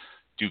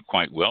do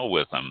quite well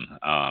with them.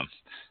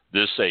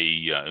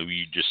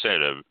 You just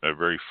said a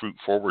very fruit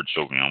forward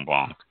Sauvignon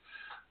Blanc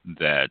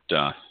that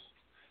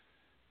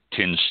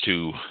tends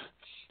to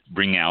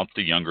bring out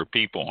the younger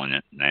people in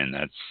it, and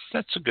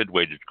that's a good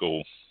way to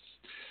go,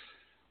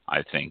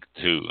 I think,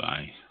 too.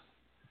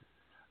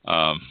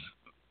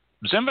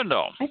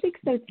 Zinfandel, I think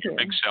so too.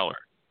 big seller.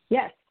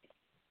 Yes.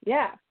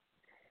 Yeah.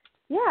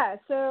 Yeah.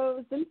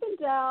 So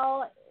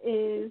Zinfandel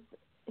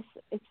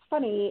it's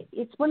funny.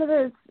 It's one of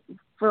those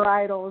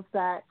varietals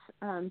that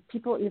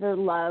people either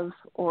love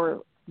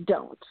or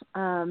don't.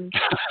 And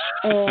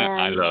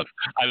I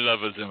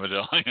love a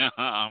Zinfandel.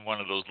 I'm one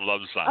of those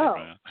love sides.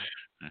 Oh,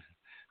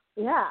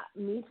 yeah,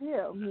 me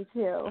too.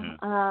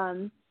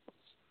 Mm-hmm.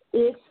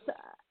 It's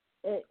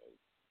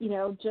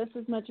just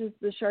as much as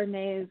the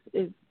Chardonnay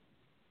is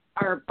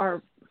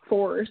our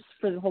force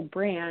for the whole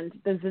brand,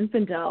 the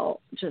Zinfandel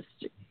just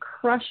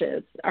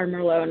crushes our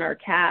Merlot and our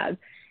Cab.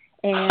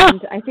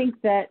 And I think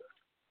that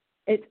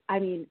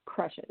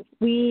crushes.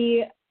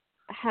 We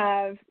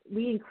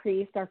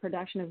increased our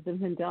production of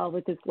Zinfandel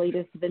with this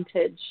latest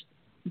vintage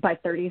by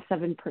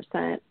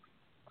 37%.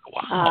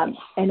 Wow.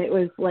 And it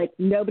was like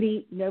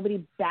nobody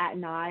bat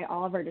an eye.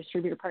 All of our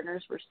distributor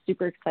partners were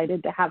super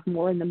excited to have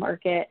more in the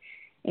market.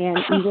 And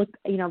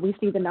we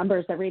see the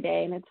numbers every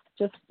day, and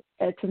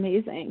it's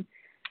amazing.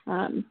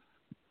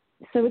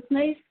 So it's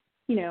nice,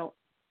 to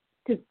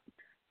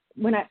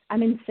when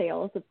I'm in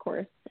sales, of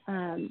course,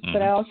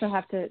 but I also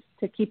have to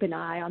keep an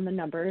eye on the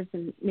numbers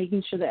and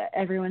making sure that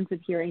everyone's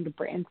adhering to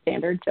brand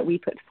standards that we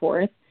put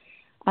forth.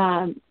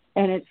 And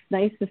it's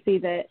nice to see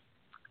that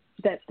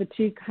the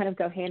two kind of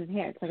go hand in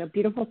hand. It's like a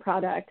beautiful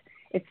product.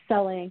 It's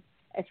selling.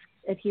 It's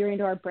adhering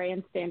to our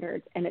brand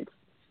standards, and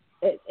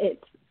it's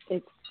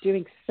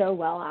doing so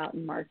well out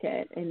in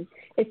market. And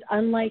it's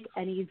unlike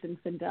any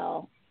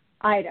Zinfandel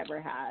I'd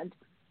ever had.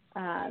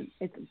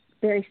 It's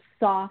very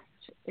soft.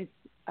 It's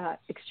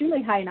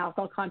extremely high in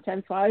alcohol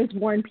content, so I always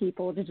warn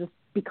people to just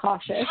be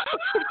cautious.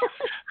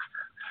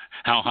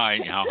 How high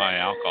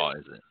alcohol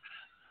is it?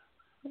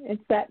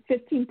 It's at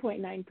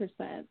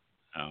 15.9%.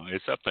 Oh,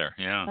 it's up there.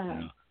 Yeah,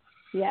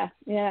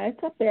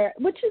 it's up there,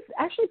 which is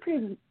actually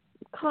pretty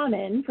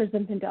common for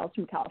Zinfandels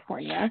from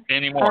California.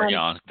 Anymore,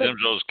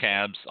 those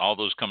cabs, all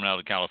those coming out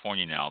of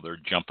California now, they're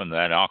jumping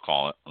that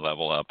alcohol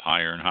level up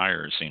higher and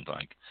higher, it seems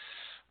like.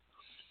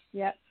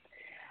 Yep.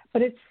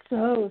 But it's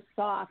so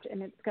soft,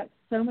 and it's got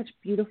so much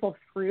beautiful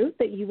fruit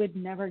that you would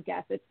never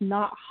guess. It's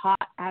not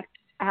hot at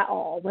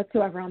all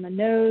whatsoever on the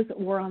nose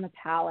or on the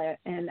palate.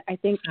 And I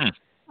think,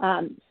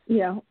 I've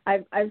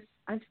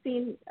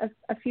seen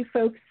a few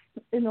folks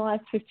in the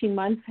last 15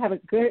 months have a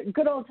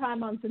good old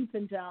time on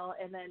Zinfandel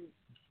and then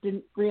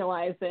didn't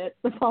realize it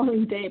the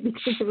following day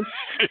because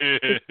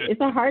it's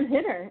a hard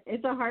hitter.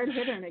 It's a hard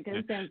hitter, and it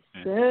goes down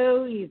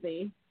so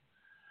easy.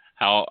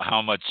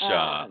 How much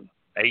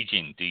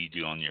aging do you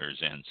do on your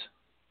Zins?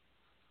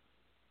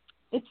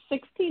 It's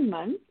 16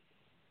 months.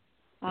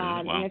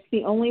 Wow. And it's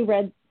the only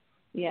red.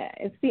 Yeah,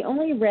 it's the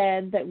only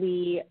red that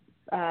we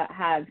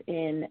have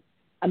in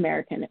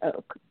American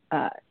oak,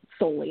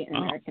 solely in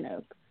American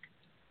oak.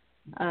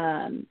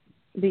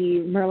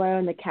 The Merlot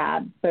and the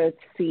Cab both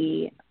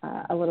see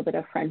a little bit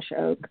of French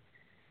oak.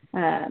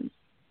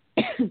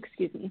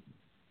 Excuse me.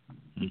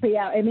 But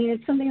yeah, I mean,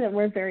 it's something that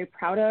we're very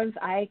proud of.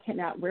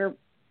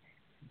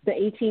 The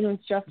 18 was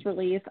just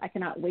released. I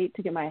cannot wait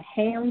to get my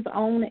hands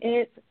on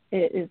it.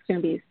 It is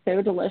going to be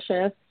so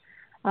delicious.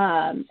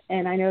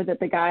 And I know that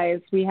the guys,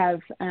 we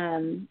have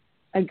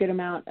a good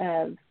amount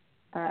of,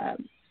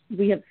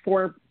 we have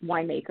 4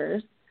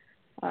 winemakers.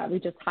 We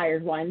just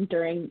hired one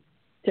during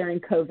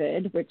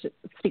COVID, which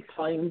speaks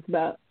volumes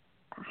about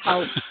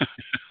how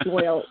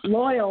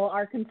loyal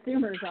our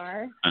consumers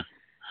are.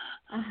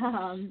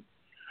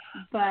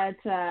 But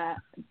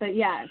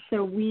yeah,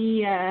 so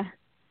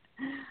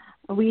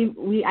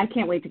I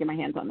can't wait to get my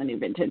hands on the new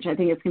vintage. I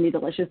think it's going to be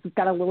delicious. It's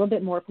got a little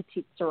bit more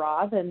Petite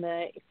Syrah than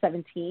the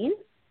 17,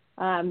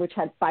 which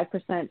had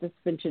 5%. This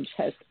vintage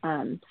has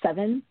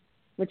 7,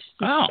 which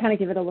kind of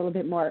give it a little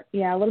bit more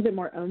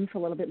oomph, a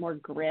little bit more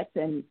grip,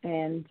 and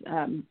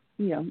to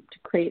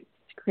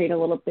create a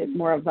little bit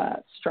more of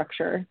a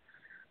structure.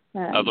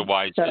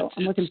 Otherwise, so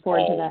I'm looking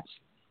forward to that.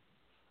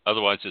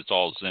 Otherwise, it's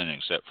all Zin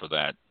except for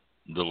that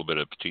little bit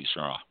of Petite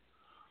Syrah.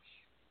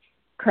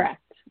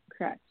 Correct.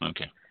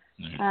 Okay.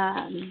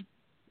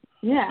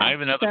 Yeah. I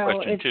have another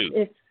question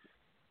too.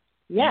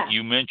 Yeah.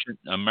 You mentioned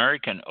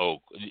American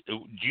oak.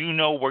 Do you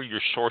know where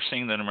you're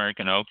sourcing that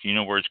American oak? Do you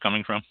know where it's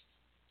coming from?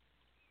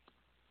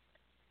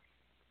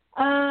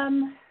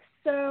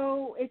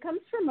 So it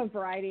comes from a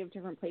variety of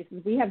different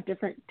places. We have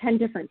 10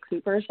 different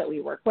coopers that we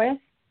work with,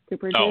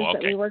 cooperages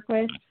that we work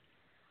with.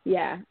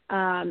 Yeah.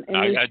 And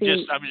I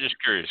was just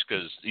curious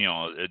because,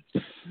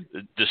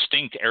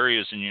 distinct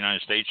areas in the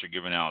United States are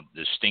giving out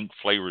distinct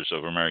flavors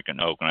of American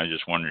oak, and I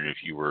just wondered if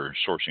you were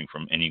sourcing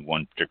from any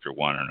one particular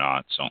one or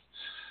not. So,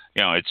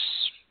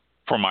 it's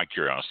for my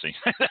curiosity.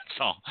 That's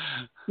all.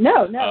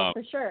 No,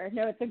 for sure.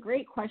 No, it's a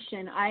great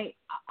question.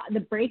 The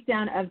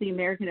breakdown of the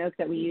American oak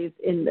that we use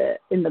in the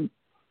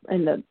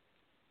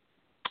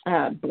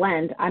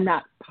blend, I'm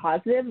not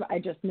positive. I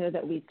just know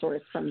that we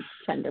source from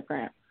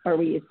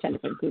we use 10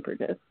 different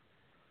cooperages.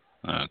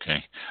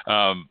 Okay.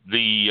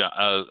 The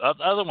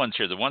other ones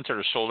here, the ones that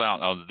are sold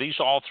out, are these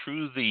all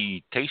through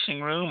the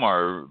tasting room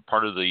or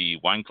part of the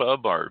wine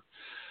club, or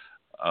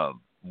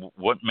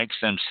what makes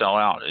them sell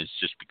out? Is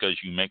just because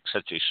you make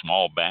such a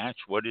small batch?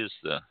 What is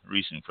the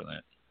reason for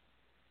that?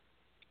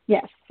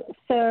 Yes.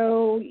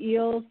 So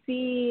you'll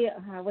see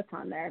what's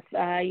on there.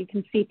 You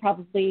can see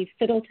probably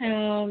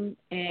Fiddletown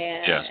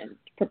and Yes.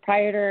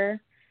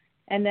 Proprietor,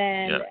 and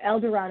then Yes. El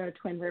Dorado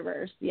Twin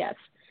Rivers. Yes.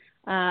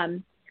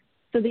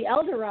 So the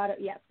El Dorado,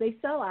 yes, they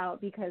sell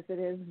out because it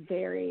is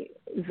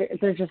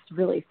they're just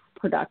really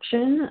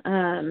production.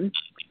 And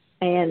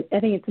I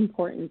think it's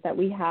important that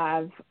we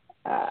have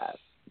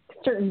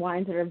certain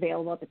wines that are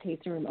available at the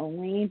tasting room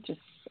only, just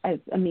as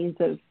a means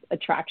of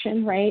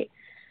attraction, right?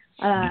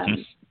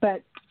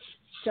 But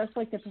just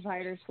like the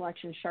Proprietor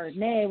Selection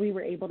Chardonnay, we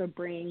were able to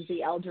bring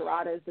the El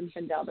Dorados and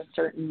Zinfandel to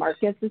certain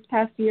markets this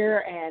past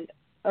year, and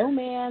oh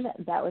man,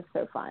 that was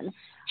so fun.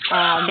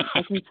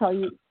 I can tell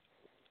you,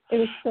 it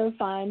was so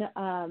fun.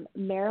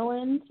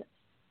 Maryland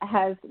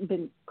has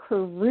been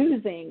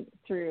cruising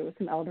through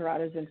some El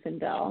Dorados and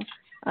Zinfandel,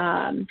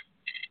 and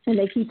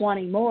they keep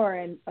wanting more,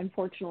 and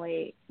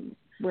unfortunately,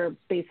 we're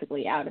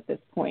basically out at this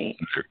point.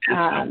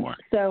 No more.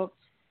 So,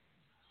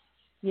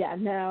 yeah,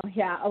 no,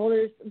 yeah.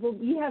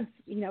 We have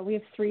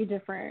three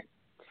different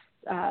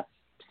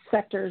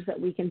sectors that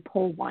we can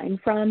pull wine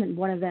from, and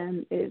one of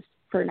them is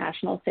for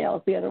national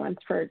sales. The other one's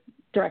for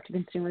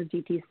direct-to-consumer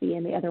DTC,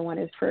 and the other one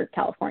is for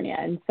California.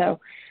 And so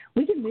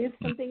we can move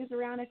some things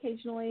around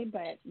occasionally,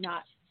 but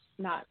not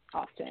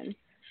often.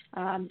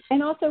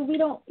 And also, we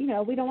don't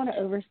want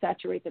to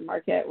oversaturate the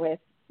market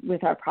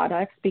with our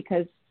products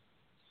because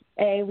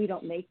A, we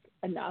don't make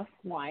enough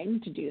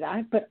wine to do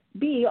that, but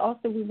B,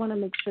 also we want to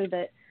make sure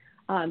that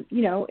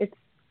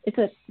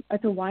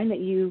it's a wine that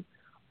you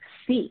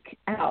seek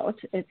out.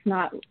 It's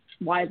not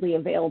widely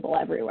available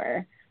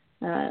everywhere.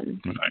 Right.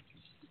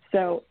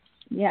 So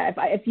yeah,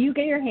 if you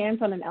get your hands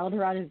on an El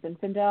Dorado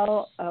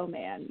Zinfandel, oh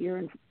man, you're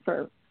in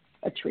for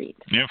a treat.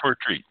 Yeah, for a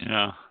treat.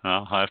 Yeah,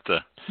 I'll have to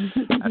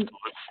look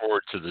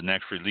forward to the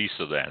next release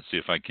of that. See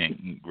if I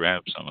can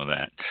grab some of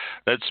that.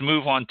 Let's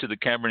move on to the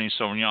Cabernet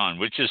Sauvignon,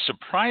 which is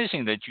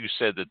surprising that you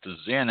said that the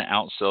Zin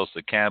outsells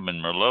the Cab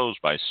and Merlots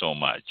by so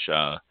much.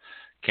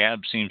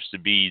 Cab seems to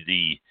be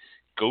the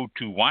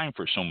go-to wine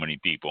for so many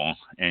people,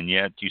 and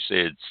yet you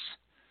say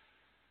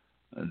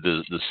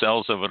the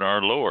sales of it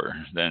are lower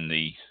than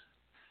the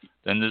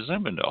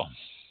Zinfandel.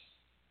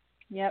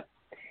 Yep.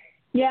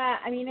 Yeah,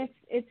 I mean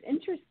it's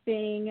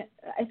interesting.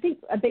 I think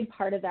a big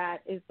part of that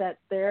is that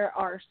there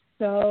are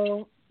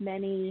so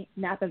many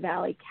Napa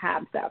Valley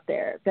cabs out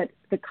there that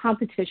the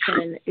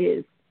competition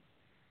is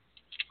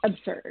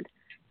absurd.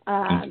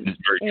 And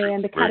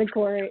the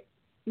category,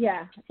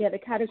 the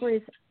category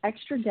is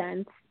extra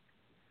dense.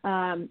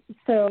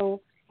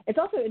 So it's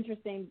also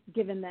interesting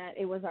given that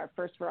it was our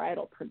first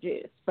varietal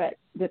produced, but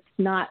that's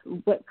not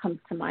what comes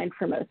to mind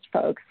for most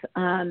folks.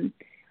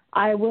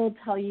 I will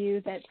tell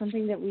you that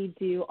something that we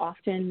do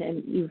often,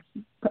 and you've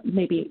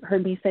maybe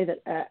heard me say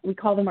that we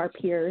call them our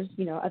peers,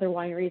 other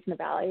wineries in the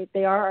Valley.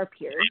 They are our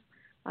peers.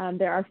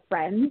 They're our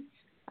friends.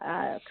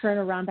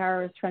 Colonel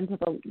Rombauer is friends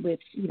with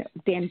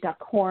Dan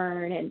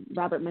Duckhorn and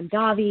Robert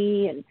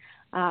Mondavi, and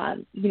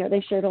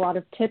they shared a lot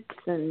of tips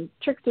and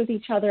tricks with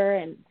each other,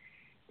 and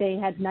they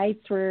had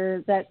nights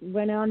that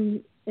went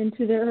on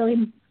into the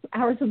early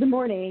hours of the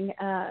morning.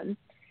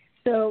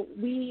 So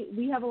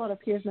we have a lot of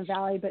peers in the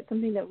Valley, but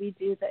something that we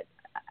do that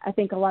I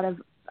think a lot of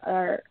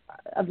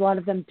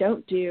them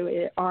don't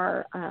do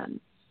are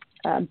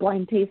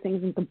blind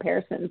tastings and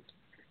comparisons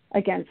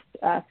against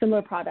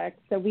similar products.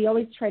 So we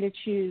always try to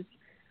choose,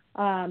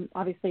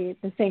 obviously,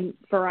 the same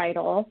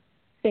varietal,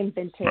 same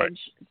vintage, right,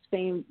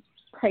 same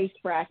price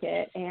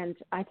bracket, and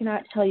I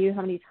cannot tell you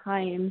how many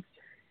times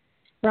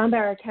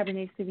Rombauer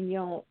Cabernet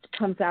Sauvignon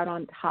comes out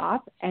on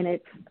top, and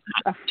it's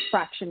a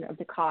fraction of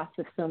the cost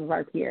of some of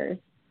our peers.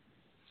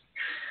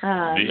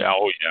 I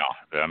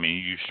mean,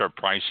 you start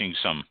pricing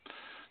some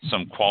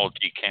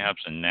quality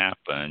cabs in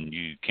Napa, and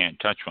you can't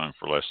touch one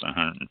for less than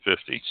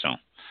 $150. So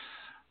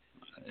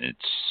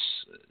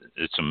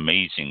it's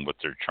amazing what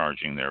they're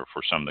charging there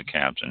for some of the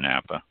cabs in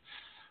Napa.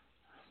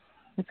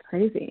 It's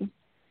crazy.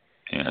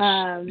 Yes.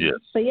 Yes.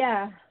 But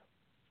yeah,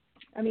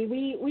 I mean,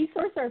 we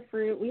source our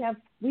fruit. We have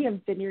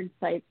vineyard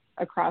sites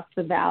across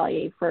the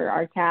valley for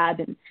our cab,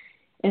 and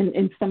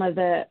in some of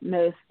the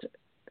most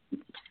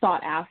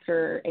sought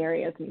after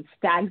areas. I mean,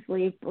 Stag's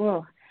Leap,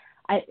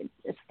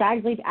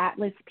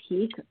 Atlas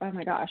Peak. Oh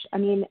my gosh! I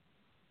mean,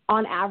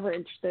 on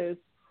average, those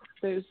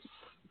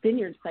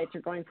vineyard sites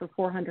are going for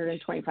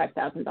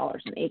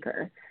 $425,000 an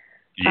acre.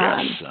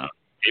 Yes,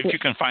 if you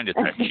can find it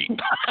that cheap.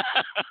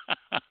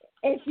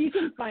 If you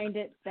can find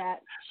it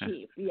that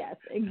cheap, yes,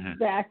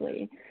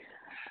 exactly.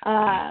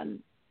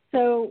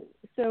 So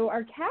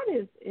our cab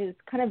is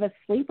kind of a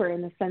sleeper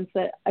in the sense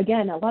that,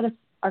 again, a lot of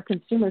our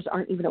consumers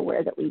aren't even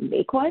aware that we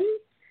make one,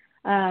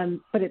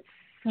 but it's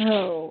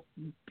so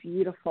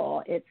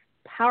beautiful. It's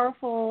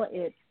powerful.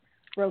 It's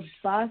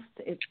robust.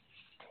 It's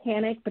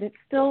tannic, but it's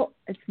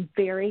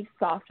very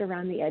soft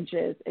around the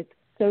edges. It's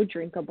so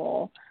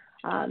drinkable.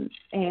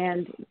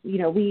 And, you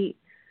know, we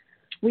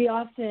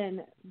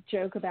often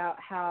joke about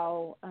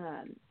how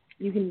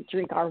you can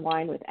drink our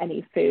wine with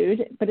any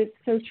food, but it's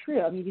so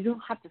true. I mean, you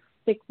don't have to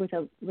stick with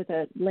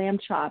a lamb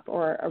chop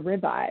or a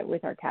ribeye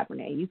with our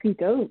Cabernet. You can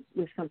go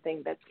with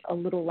something that's a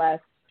little less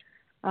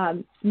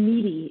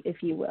meaty,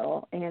 if you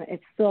will, and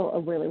it's still a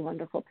really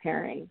wonderful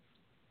pairing.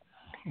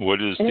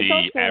 What is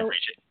the average?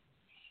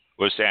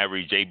 What's the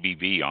average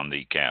ABV on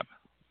the cab?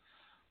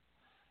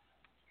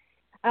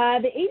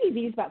 The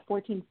ABV is about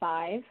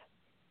 14.5.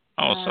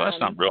 Oh, so that's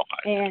not real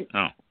high. And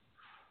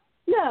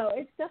no,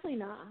 it's definitely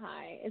not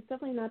high. It's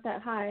definitely not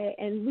that high.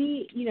 And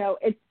we, you know,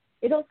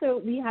 it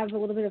also, we have a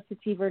little bit of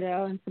Petit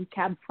Verdot and some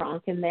Cab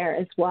Franc in there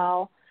as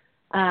well.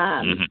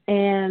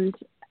 And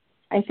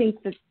I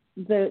think that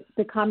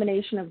the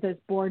combination of those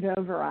Bordeaux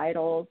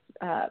varietals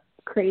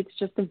creates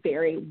just a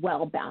very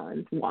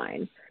well-balanced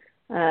wine.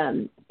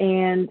 And,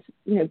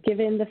 you know,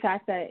 given the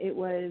fact that it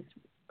was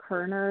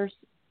Kerner's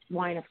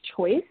wine of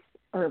choice,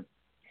 or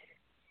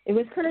it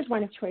was Kerner's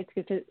wine of choice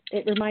because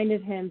it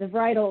reminded him, the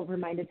varietal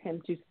reminded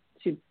him to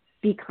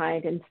be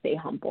kind and stay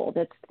humble.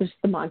 That's just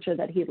the mantra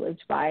that he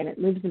lived by, and it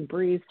lives and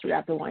breathes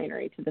throughout the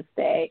winery to this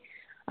day,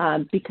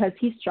 because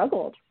he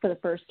struggled for the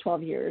first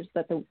 12 years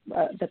that the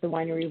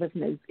winery was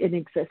in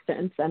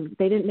existence, and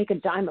they didn't make a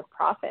dime of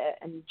profit,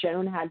 and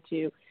Joan had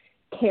to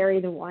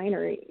carry the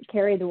winery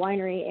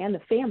and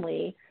the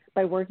family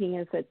by working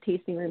as a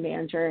tasting room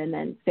manager and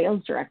then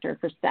sales director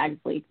for Stag's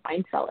Leap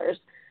Wine Cellars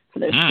for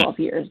those 12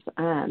 years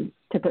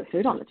to put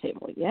food on the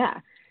table. Yeah.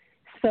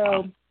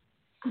 So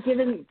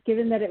given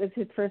that it was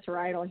his first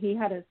varietal, he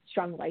had a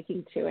strong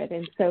liking to it.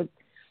 And so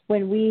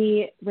when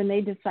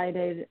they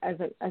decided as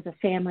a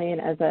family and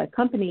as a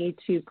company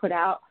to put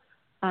out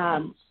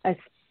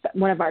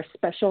one of our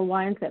special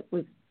wines that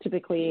was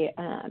typically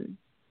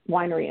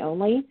winery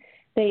only,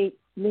 they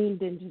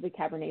leaned into the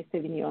Cabernet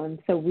Sauvignon.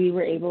 So we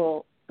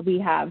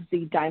have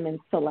the Diamond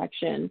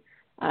Selection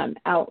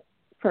out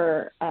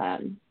for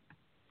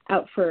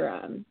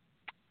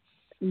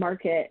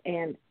market,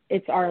 and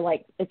it's our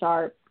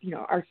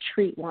our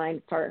treat wine.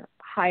 It's our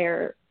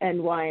higher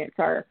end wine. It's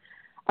our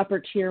upper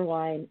tier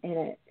wine,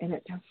 and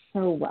it does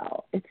so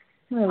well. It's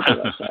so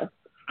delicious.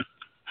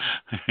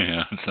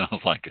 Yeah, it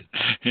sounds like it.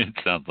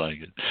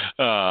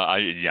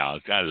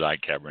 I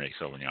like Cabernet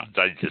Sauvignon.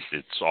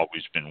 It's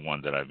always been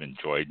one that I've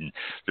enjoyed, and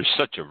there's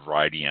such a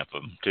variety of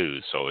them too,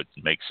 so it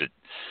makes it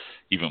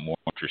even more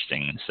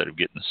interesting instead of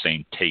getting the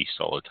same taste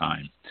all the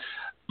time.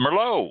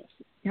 Merlot.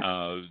 Yep.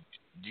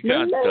 You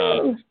got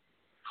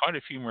quite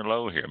a few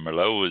Merlot here.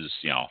 Merlot is,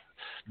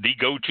 the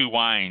go-to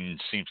wine.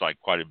 Seems like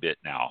quite a bit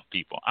now.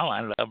 People,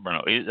 I love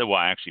Merlot. Well,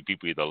 actually,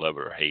 people either love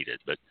it or hate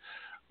it, but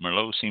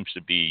Merlot seems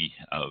to be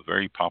a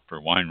very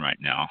popular wine right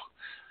now.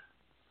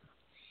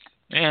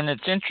 And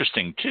it's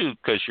interesting, too,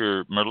 because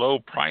your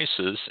Merlot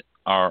prices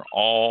are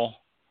all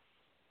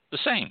the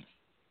same.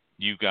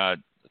 You got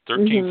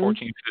 13, 14,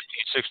 15,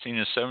 16,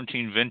 and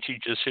 17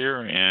 vintages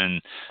here,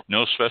 and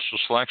no special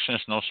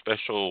selections, no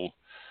special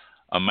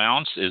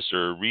amounts. Is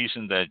there a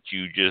reason that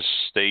you just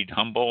stayed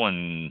humble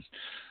and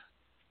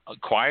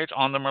quiet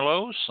on the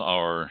Merlots,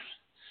 or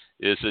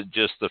is it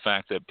just the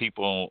fact that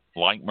people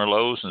like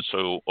Merlots and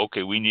so,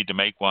 okay, we need to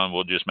make one,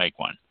 we'll just make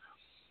one?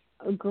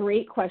 A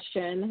great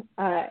question.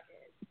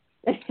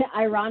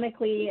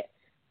 Ironically,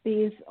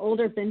 these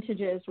older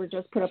vintages were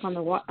just put up on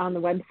the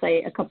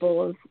website a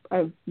couple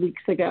of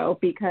weeks ago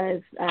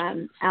because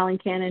Alan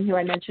Cannon, who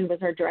I mentioned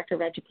was our Director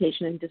of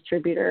Education and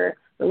Distributor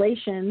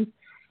Relations,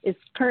 is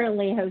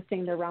currently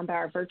hosting the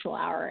Rombauer Virtual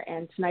Hour,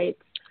 and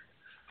tonight's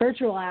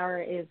Virtual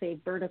Hour is a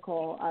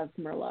vertical of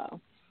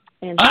Merlot.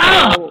 And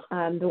so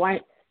the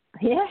wine,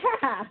 there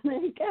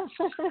you go.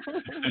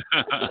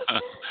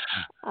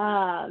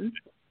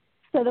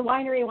 So the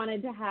winery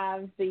wanted to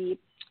have the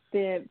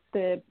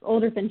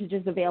older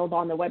vintages available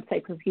on the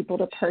website for people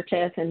to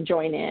purchase and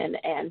join in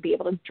and be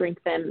able to drink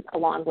them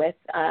along with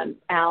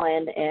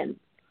Alan and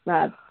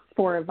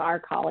 4 of our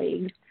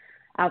colleagues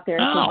out there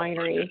at the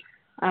winery.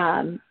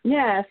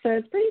 So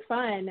it's pretty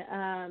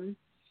fun.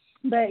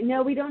 But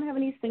no, we don't have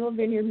any single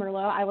vineyard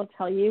Merlot. I will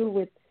tell you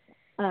with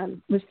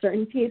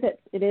certainty that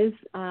it is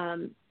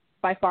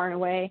by far and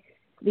away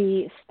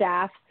the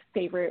staff's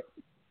favorite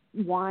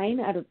wine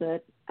out of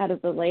the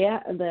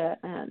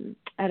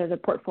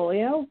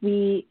portfolio.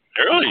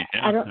 Really?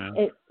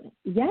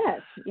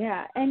 Yes.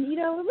 And it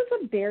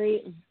was a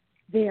very,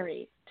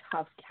 very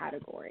tough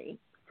category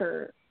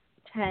for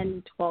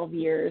 10, 12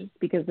 years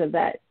because of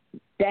that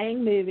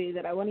dang movie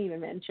that I won't even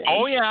mention.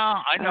 Oh yeah,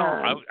 I know.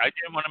 I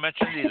didn't want to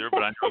mention it either,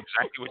 but I know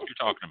exactly what you're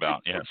talking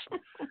about. Yes.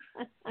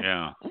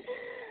 Yeah.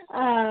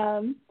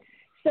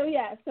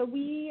 So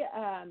we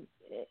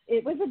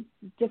it was a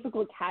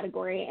difficult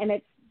category, and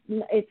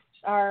it's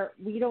our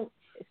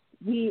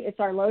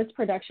lowest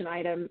production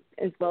item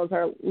as well as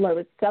our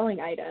lowest selling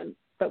item,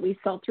 but we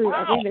sell through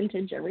every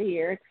vintage every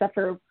year except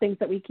for things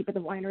that we keep at the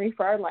winery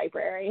for our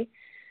library.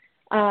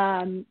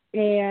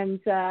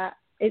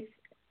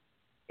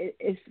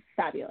 It's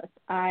fabulous.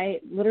 I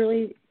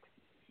literally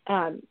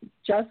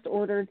just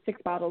ordered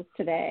 6 bottles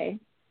today,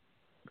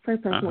 for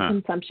personal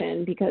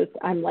consumption because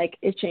I'm like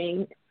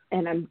itching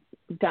and I'm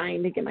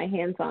dying to get my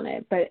hands on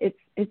it. But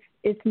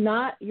it's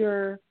not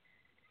your.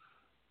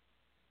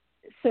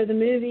 So the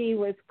movie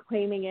was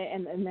claiming it,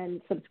 and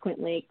then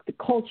subsequently the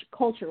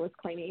culture was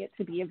claiming it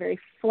to be a very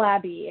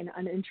flabby and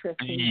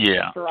uninteresting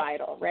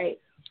varietal, right?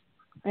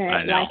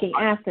 And lacking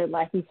acid,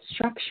 lacking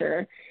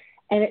structure,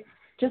 and it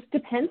just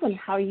depends on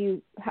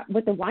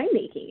what the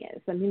winemaking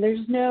is. I mean,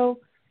 there's no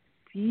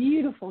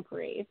beautiful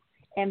grape,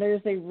 and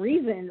there's a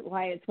reason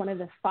why it's one of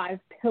the 5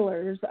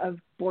 pillars of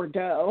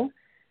Bordeaux.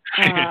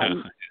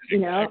 You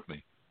know,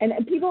 and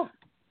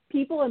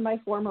people in my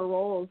former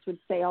roles would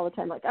say all the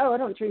time, like, oh, I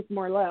don't drink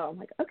Merlot. I'm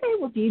like, okay,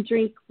 well, do you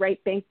drink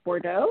Right Bank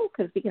Bordeaux?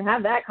 Because we can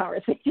have that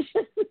conversation.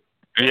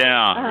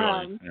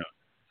 Really.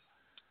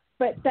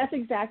 But that's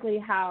exactly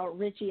how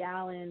Richie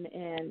Allen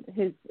and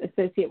his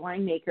associate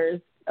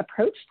winemakers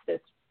approached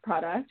this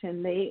product,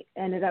 and they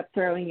ended up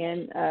throwing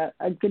in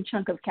a good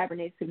chunk of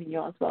Cabernet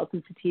Sauvignon as well as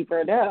some Petit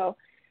Verdot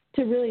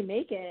to really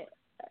make it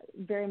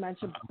very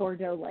much a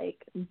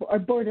Bordeaux-like, or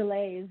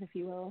Bordelais, if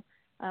you will,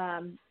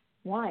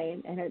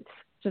 wine, and it's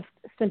just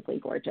simply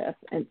gorgeous.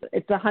 And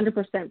it's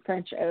 100%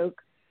 French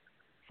oak,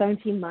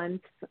 17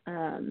 months,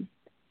 and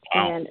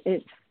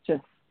it's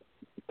just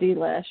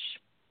delish.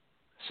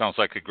 Sounds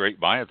like a great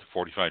buy at the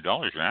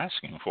 $45 you're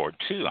asking for it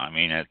too. I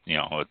mean,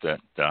 with that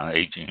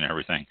aging and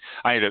everything.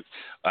 I had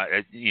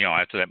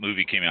after that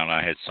movie came out,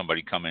 I had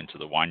somebody come into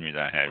the winery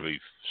that I had. We've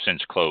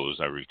since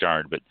closed. I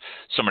retired, but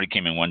somebody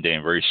came in one day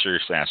and very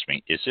seriously asked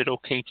me, "Is it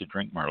okay to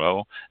drink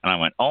Merlot?" And I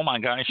went, "Oh my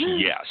gosh,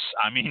 yes."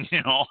 I mean,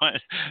 drink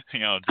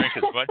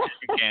as much as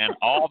you can,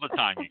 all the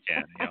time you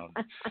can.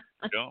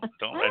 Don't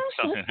let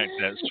something like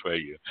that sway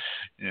you.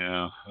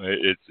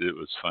 It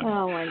was fun.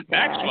 Oh my gosh.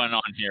 Next one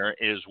on here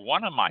is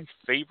one of my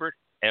favorite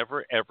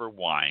ever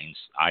wines.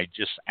 I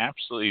just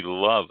absolutely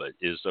love it.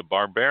 Is the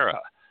Barbera,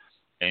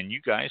 and you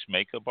guys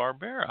make a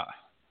Barbera,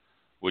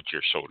 which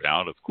are sold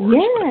out, of course.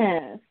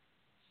 Yes.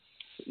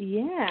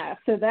 Yeah.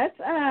 So that's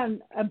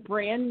a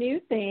brand new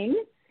thing.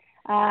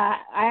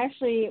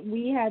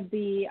 We had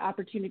the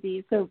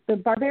opportunity. So the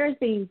Barbera is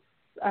being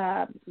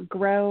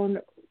grown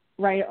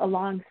right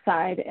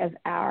alongside of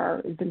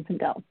our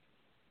Zinfandel.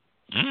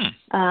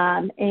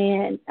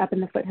 And up in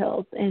the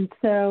foothills. And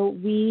so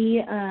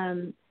we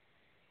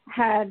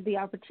had the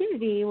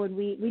opportunity when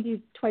we do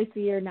twice a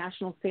year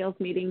national sales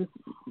meetings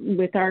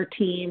with our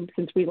team,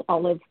 since we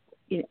all live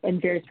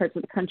in various parts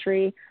of the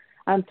country.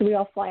 So we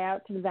all fly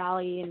out to the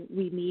valley and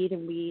we meet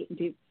and we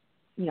do,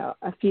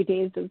 a few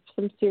days of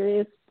some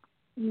serious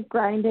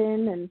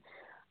grinding.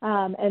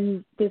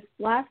 And this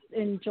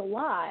in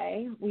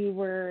July, we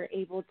were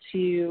able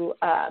to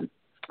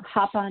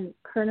hop on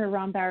Kerner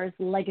Rombauer's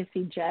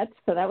Legacy Jet,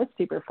 so that was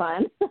super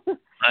fun.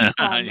 Of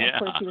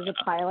course, he was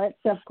a pilot,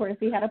 so of course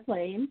he had a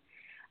plane.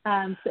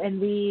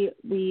 And we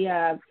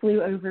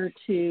flew over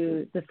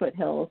to the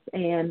foothills,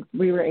 and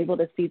we were able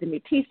to see the new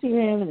tasting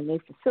room and the new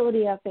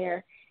facility out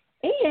there,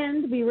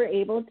 and we were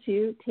able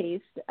to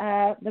taste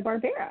the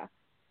Barbera.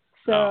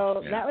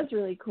 So that was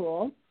really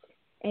cool.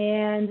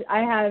 And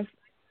I have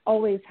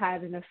always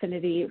had an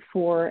affinity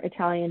for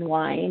Italian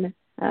wine.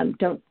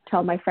 Don't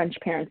tell my French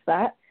parents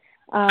that.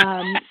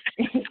 And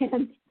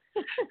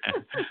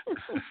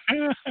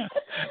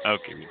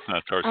okay, it's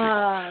not torture.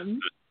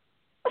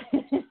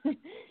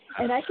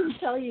 And I can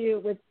tell you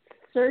with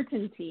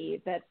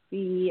certainty that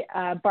the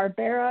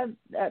Barbera,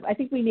 I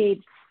think we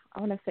made,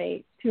 I want to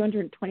say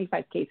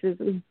 225 cases.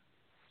 It was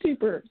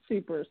super,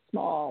 super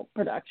small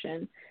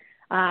production,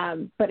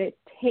 but it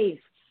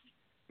tastes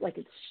like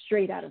it's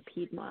straight out of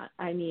Piedmont.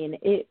 I mean,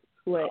 it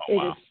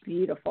is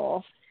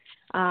beautiful.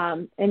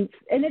 And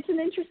it's an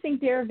interesting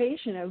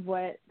derivation of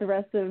what the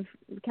rest of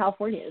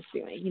California is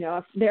doing.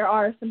 There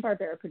are some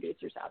Barbera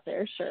producers out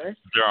there, sure.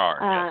 There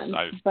are,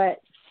 yes.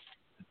 But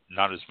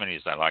not as many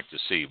as I like to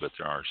see, but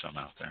there are some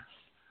out there.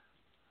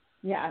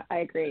 Yeah, I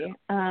agree.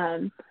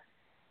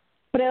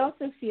 But I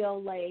also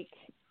feel like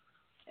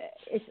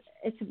it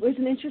was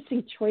an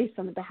interesting choice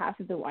on the behalf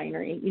of the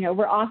winery.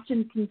 We're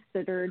often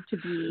considered to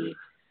be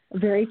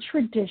very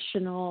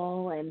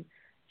traditional and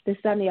this,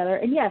 that, and the other.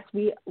 And yes,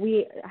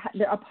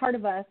 a part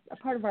of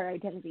our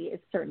identity is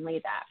certainly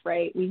that,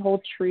 right? We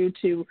hold true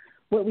to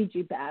what we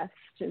do best,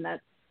 and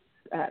that's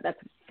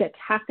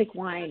fantastic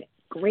wine,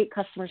 great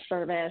customer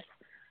service,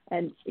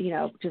 and,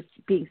 just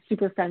being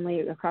super friendly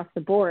across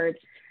the board.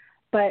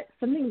 But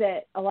something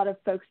that a lot of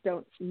folks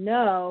don't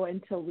know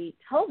until we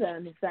tell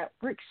them is that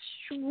we're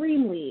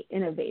extremely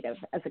innovative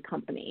as a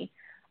company.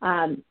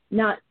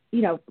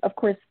 Of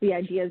course, the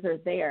ideas are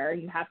there.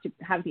 You have to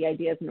have the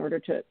ideas in order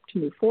to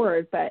move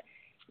forward, but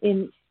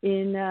in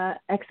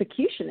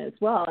execution as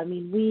well. I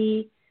mean,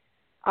 we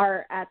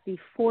are at the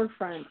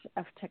forefront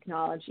of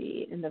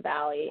technology in the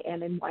Valley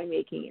and in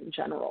winemaking in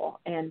general.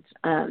 And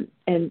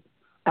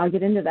I'll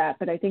get into that,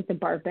 but I think the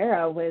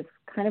Barbera was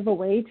kind of a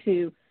way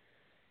to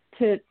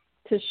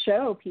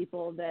show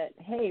people that,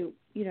 hey,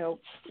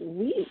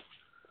 we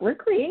we're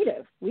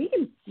creative. We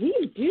can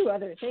do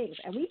other things,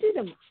 and we do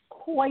them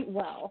quite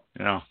well.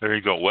 Yeah, there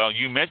you go. Well,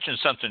 you mentioned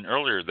something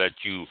earlier that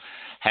you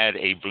had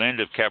a blend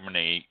of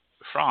Cabernet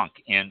Franc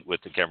in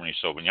with the Cabernet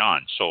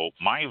Sauvignon. So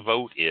my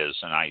vote is,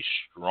 and I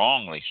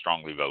strongly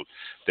vote,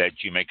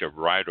 that you make a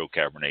varietal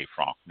Cabernet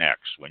Franc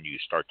next when you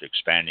start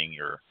expanding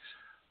your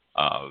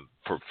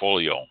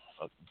portfolio.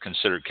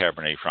 Consider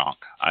Cabernet Franc.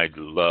 I'd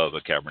love a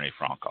Cabernet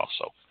Franc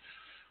also.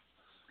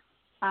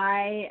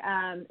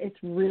 It's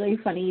really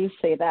funny you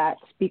say that,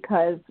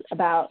 because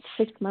about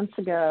 6 months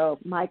ago,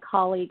 my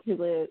colleague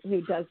who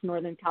does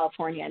Northern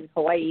California and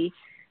Hawaii,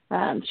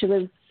 she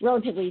lives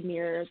relatively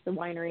near the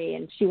winery,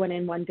 and she went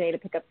in one day to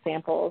pick up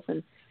samples,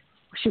 and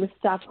she was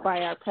stopped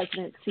by our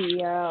president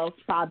CEO,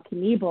 Bob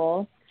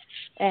Knievel,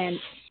 and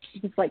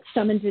was like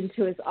summoned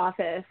into his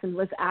office and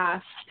was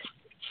asked,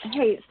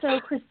 "Hey, so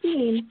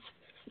Christine,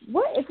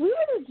 what if we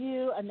were to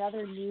do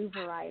another new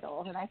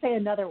varietal?" And I say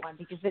another one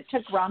because it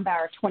took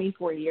Rombauer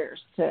 24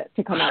 years to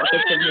come out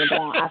with this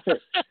Zinfandel after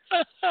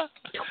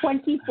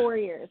 24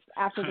 years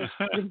after this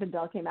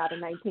Zinfandel came out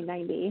in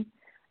 1990.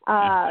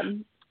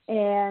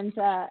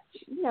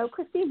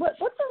 Christine, what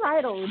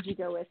varietal would you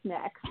go with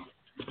next?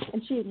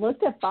 And she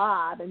looked at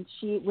Bob, and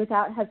she,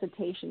 without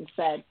hesitation,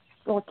 said,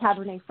 "Well,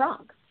 Cabernet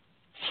Franc."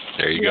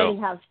 There you we go.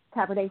 already have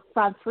Cabernet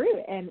Franc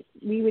fruit, and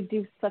we would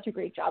do such a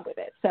great job with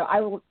it. So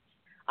I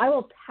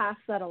will pass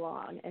that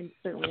along, and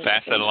certainly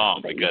pass that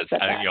along, because good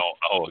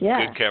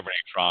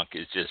Cabernet Franc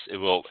is just it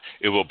will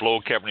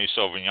blow Cabernet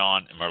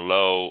Sauvignon and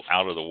Merlot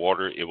out of the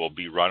water. It will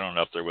be right on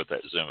up there with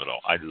that Zinfandel.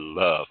 I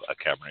love a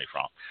Cabernet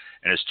Franc,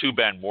 and it's too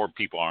bad more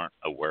people aren't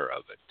aware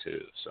of it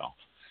too. So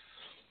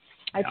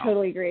I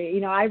totally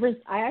agree. I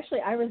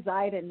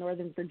reside in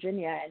Northern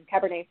Virginia, and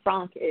Cabernet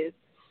Franc is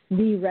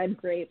the red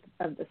grape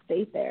of the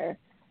state there.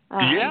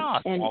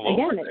 And all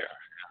again, over there.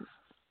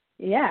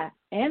 Yeah,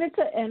 and it's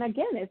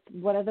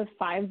one of the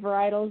 5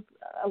 varietals,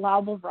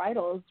 allowable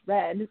varietals,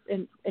 red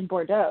in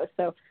Bordeaux.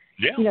 So,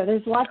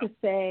 there's a lot to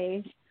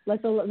say.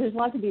 There's a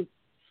lot to be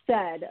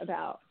said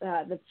about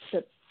the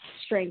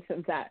strength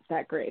of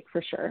that grape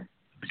for sure.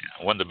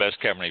 Yeah, one of the best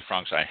Cabernet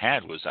Francs I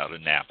had was out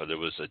of Napa. There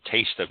was a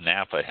Taste of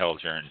Napa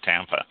held here in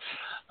Tampa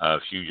a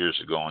few years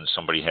ago, and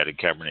somebody had a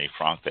Cabernet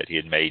Franc that he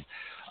had made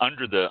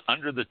under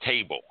the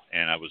table,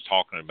 and I was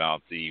talking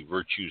about the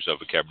virtues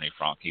of a Cabernet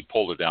Franc. He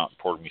pulled it out and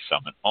poured me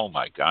some, and oh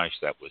my gosh,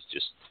 that was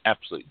just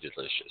absolutely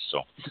delicious.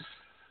 So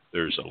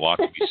there's a lot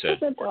to be said.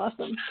 That's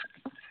awesome.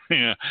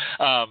 Yeah.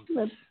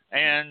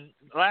 And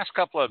the last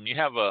couple of them, you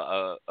have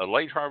a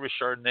late harvest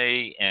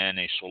Chardonnay and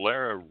a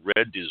Solera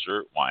red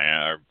dessert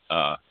wine.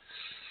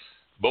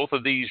 Both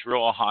of these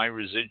real high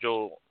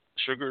residual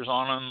sugars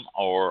on them,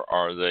 or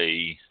are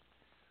they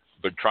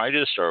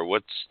botrytis, or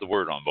what's the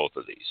word on both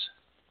of these?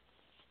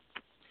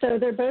 So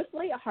they're both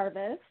late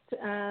harvest.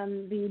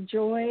 The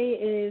Joy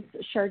is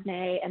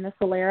Chardonnay, and the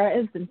Solera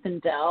is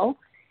Zinfandel.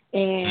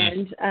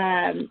 And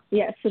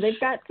so they've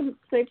got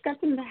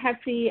some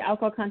hefty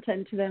alcohol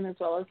content to them, as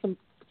well as some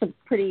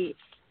pretty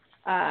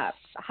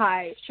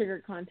high sugar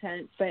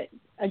content. But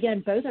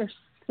again, both are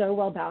so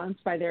well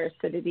balanced by their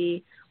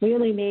acidity. We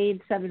only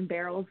made 7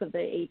 barrels of the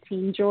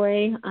 18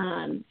 Joy,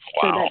 so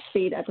that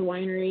stayed at the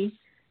winery.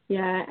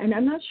 Yeah, and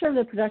I'm not sure of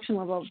the production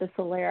level of the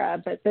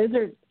Solera, but those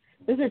are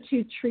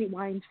 2 treat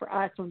wines for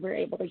us when we're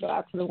able to go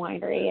out to the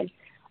winery.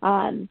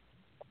 And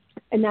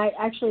I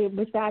actually,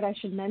 with that, I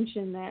should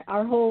mention that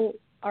our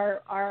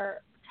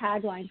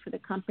tagline for the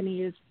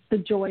company is the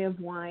joy of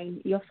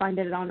wine. You'll find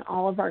it on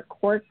all of our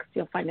corks.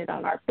 You'll find it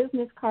on our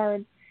business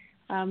cards.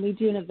 We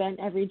do an event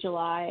every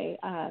July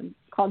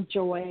called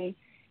Joy,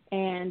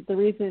 and the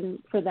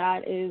reason for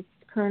that is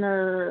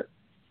Kerner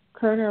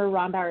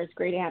Rombauer's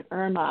great aunt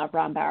Irma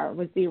Rombauer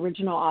was the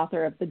original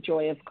author of the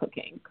Joy of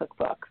Cooking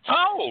cookbook.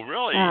 Oh,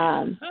 really?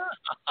 Yeah.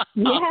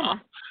 Isn't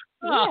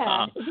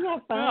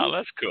that fun? Oh,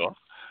 that's cool.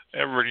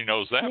 Everybody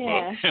knows that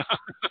book.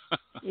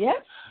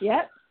 Yep.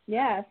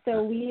 Yeah.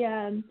 So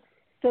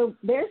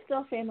they're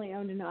still family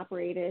owned and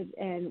operated,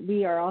 and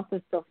we are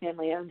also still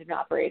family owned and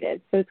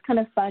operated. So it's kind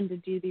of fun to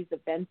do these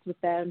events with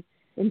them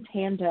in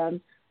tandem.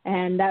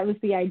 And that was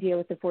the idea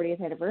with the 40th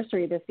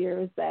anniversary this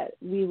year, was that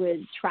we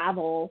would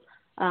travel.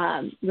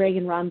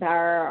 Reagan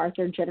Rombauer, our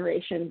third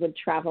generation, would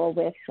travel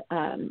with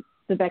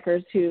the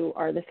Beckers, who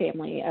are the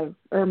family of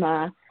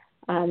Irma,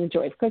 the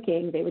Joy of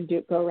Cooking. They would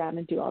go around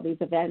and do all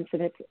these events,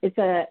 and it's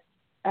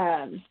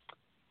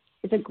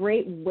a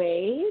great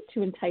way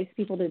to entice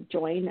people to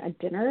join a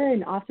dinner.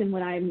 And often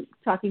when I'm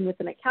talking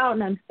with an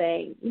accountant, I'm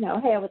saying,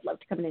 hey, I would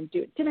love to come in and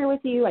do a dinner with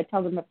you. I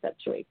tell them about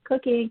Joy of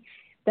Cooking,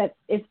 that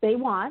if they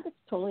want, it's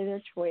totally their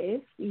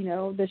choice.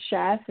 The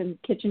chef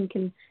and kitchen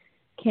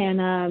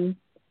can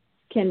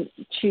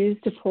choose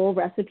to pull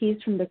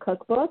recipes from the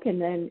cookbook, and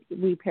then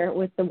we pair it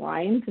with the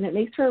wines, and it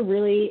makes for a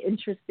really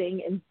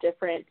interesting and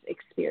different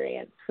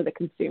experience for the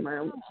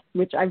consumer,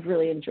 which I've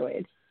really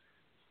enjoyed.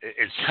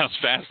 It sounds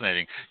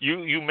fascinating.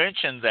 You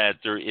mentioned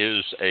that there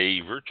is a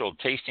virtual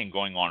tasting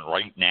going on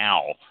right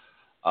now.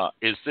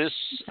 Is this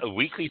a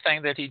weekly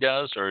thing that he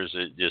does, or is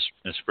it just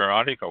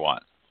sporadic, or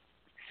what?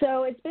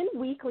 So it's been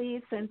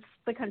weekly since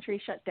the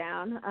country shut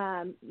down.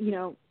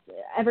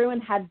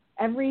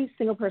 Every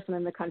single person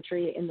in the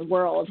country, in the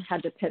world,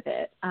 had to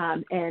pivot.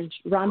 And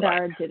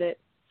Rombauer did it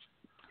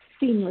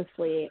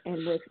seamlessly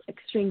and with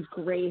extreme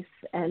grace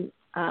and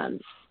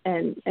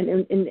in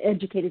an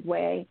educated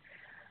way.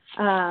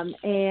 So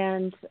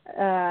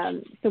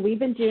we've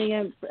been doing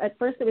it. At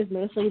first, it was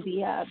mostly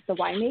the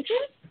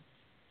winemakers.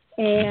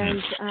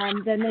 And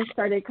then they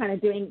started kind of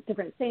doing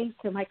different things.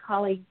 So my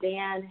colleague,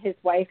 Dan, his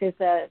wife is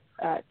a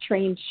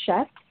trained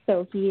chef.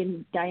 So he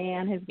and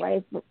Diane, his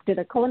wife, did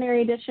a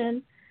culinary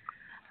edition.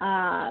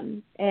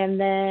 And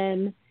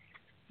then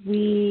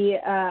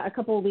a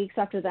couple of weeks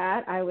after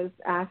that, I was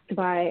asked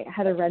by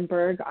Heather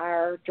Renberg,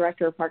 our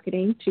director of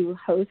marketing, to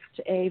host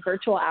a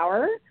virtual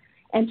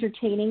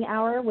entertaining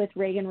hour with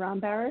Reagan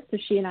Rombauer. So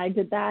she and I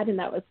did that, and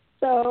that was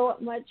so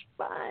much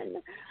fun.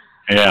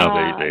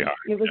 Yeah, they are.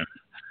 It was.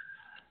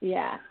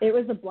 Yeah, it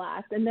was a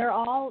blast, and they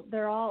all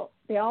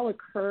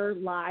occur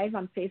live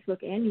on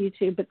Facebook and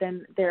YouTube, but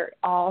then they're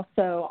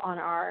also on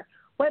our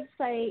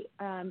website,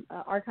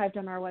 archived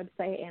on our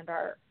website and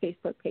our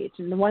Facebook page.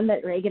 And the one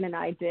that Reagan and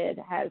I did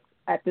has,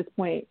 at this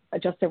point,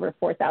 just over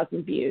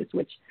 4,000 views,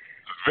 which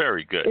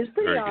very good. Is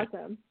pretty very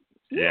awesome.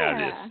 Good. Yeah,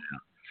 it is. Yeah.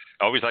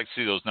 I always like to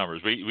see those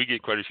numbers. We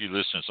get quite a few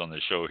listeners on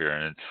this show here,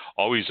 and it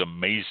always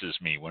amazes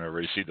me whenever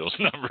I see those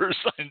numbers.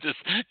 I'm just,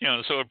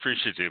 so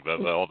appreciative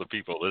of all the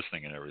people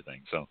listening and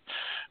everything. So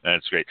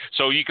that's great.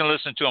 So you can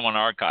listen to them on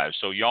archives.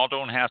 So y'all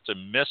don't have to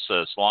miss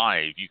us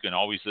live. You can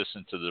always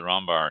listen to the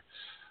Rombauer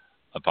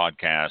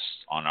podcast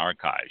on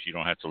archives. You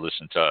don't have to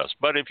listen to us.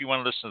 But if you want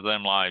to listen to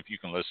them live, you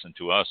can listen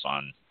to us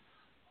on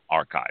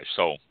archives.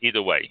 So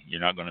either way, you're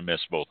not going to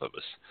miss both of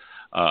us.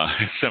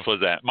 Simple as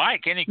that.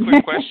 Mike, any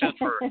quick questions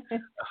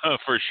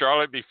for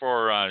Charlotte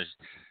before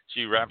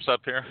she wraps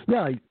up here?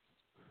 Yeah.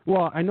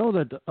 Well, I know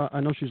that I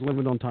know she's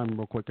limited on time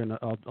real quick, and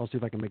I'll see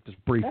if I can make this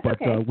brief. That's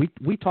okay.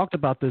 We talked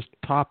about this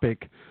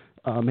topic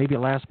maybe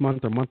last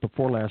month or month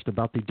before last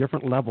about the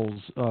different levels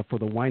for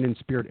the Wine and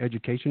Spirit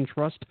Education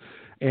Trust,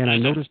 and I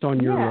noticed on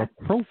your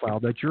profile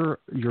that you're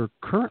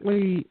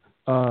currently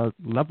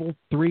level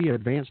 3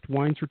 advanced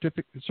wine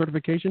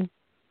certification.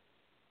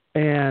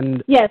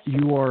 And yes,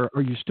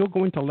 are you still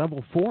going to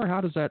level 4?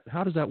 How does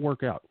that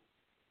work out?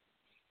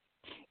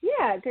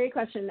 Yeah, great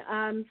question.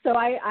 So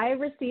I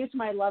received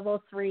my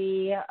level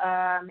 3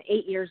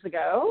 8 years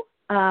ago.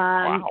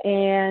 Wow.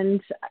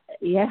 And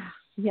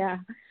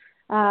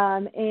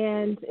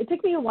and it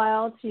took me a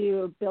while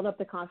to build up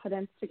the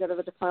confidence to go to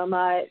the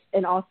diploma,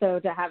 and also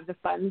to have the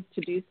funds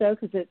to do so,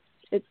 because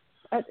it's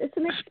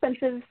an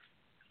expensive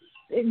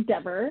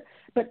endeavor,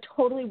 but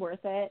totally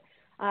worth it.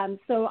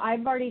 So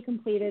I've already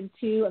completed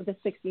 2 of the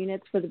 6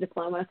 units for the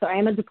diploma. So I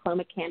am a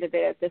diploma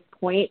candidate at this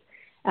point.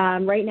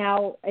 Right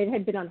now, it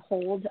had been on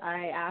hold.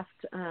 I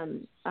asked,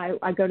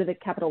 I go to the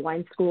Capital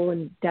Wine School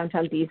in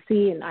downtown DC,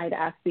 and I'd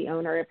asked the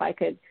owner if I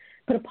could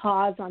put a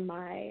pause on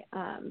my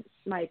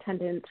my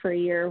attendance for a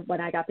year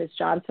when I got this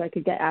job, so I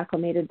could get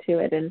acclimated to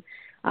it. And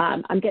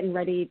I'm getting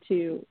ready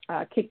to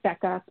kick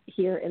back up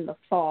here in the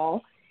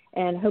fall,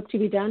 and hope to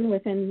be done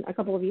within a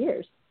couple of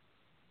years.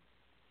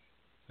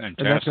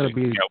 Fantastic. And that's going to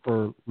be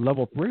for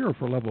level 3 or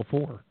for level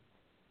 4?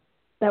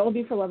 That will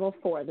be for level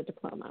 4, the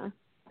diploma.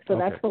 So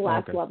that's the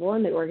last level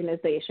in the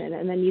organization,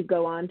 and then you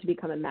go on to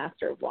become a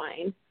master of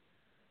wine.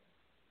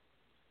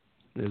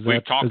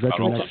 We've talked about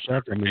all those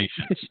certifications.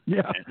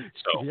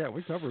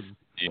 We covered.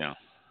 Yeah.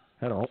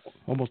 Had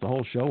almost a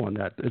whole show on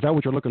that. Is that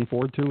what you're looking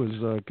forward to?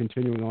 Is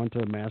continuing on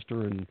to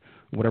master and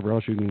whatever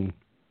else you can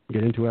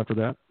get into after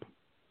that?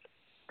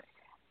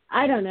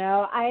 I don't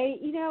know.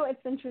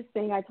 It's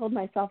interesting. I told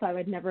myself I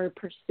would never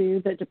pursue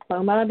the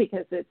diploma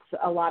because it's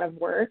a lot of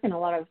work and a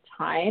lot of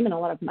time and a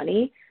lot of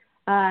money.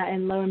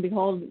 And lo and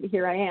behold,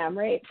 here I am,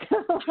 right?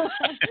 So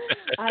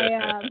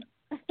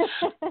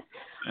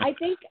I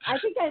think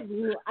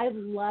I'd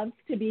love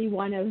to be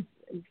one of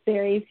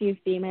very few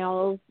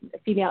female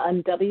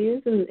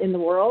MWs in the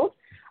world.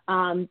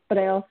 But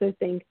I also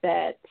think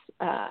that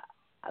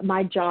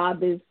my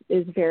job is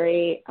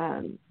very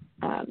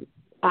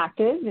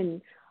active,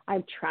 and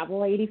I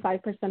travel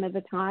 85% of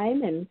the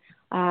time, and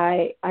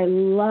I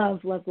love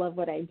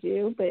what I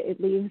do, but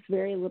it leaves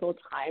very little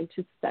time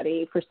to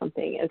study for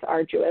something as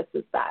arduous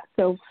as that.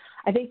 So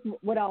I think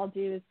what I'll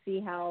do is see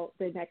how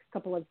the next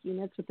couple of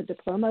units with the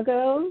diploma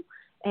go,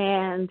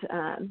 and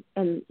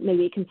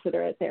maybe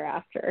consider it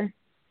thereafter.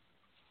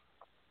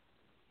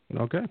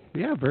 Okay.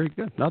 Yeah, very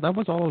good. No, that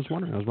was all I was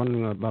wondering. I was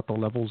wondering about the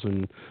levels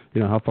and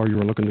how far you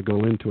were looking to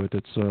go into it.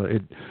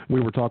 We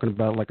were talking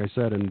about, like I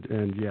said,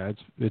 and yeah,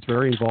 it's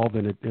very involved,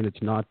 and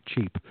it's not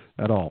cheap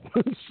at all.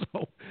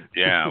 So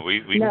yeah,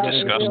 we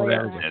discussed really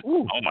that.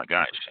 Oh my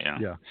gosh, yeah.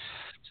 Yeah.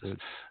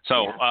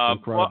 So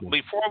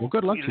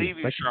good luck we to leave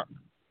you.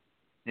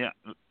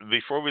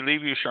 Before we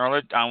leave you,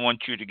 Charlotte, I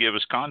want you to give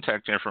us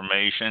contact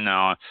information.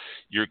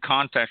 Your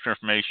contact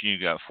information, you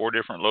got 4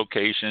 different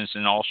locations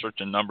and all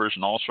sorts of numbers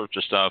and all sorts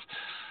of stuff.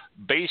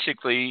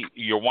 basically,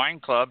 your wine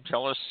club,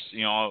 tell us,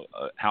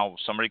 how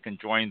somebody can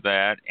join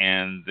that,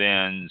 and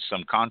then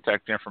some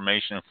contact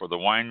information for the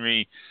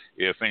winery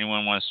if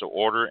anyone wants to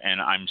order.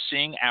 And I'm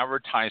seeing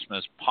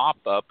advertisements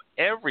pop up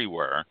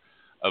everywhere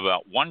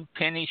about 1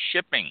 penny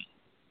shipping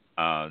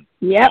on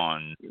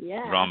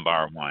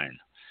Rombauer wine.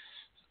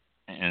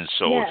 And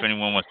so if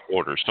anyone wants to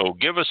order, so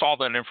give us all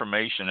that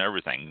information,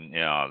 everything,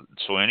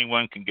 so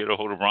anyone can get a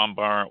hold of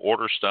Rombauer,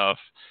 order stuff,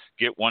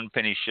 get 1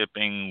 penny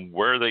shipping,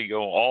 where they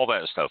go, all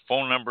that stuff,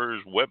 phone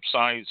numbers,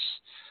 websites,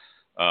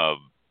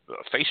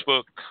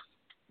 Facebook,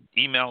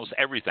 emails,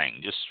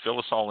 everything. Just fill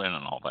us all in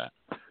on all that.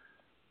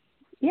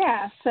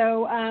 Yeah,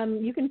 so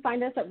you can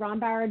find us at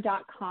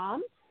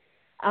rombauer.com.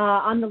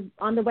 On the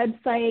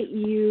website,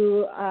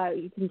 you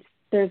can.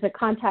 There's a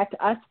contact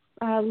us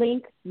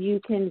link. You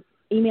can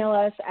email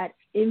us at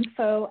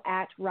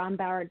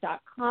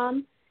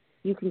info@rombauer.com.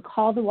 You can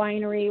call the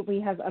winery.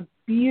 We have a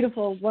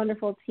beautiful,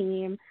 wonderful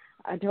team,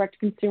 a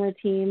direct-to-consumer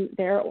team.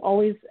 They're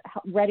always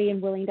ready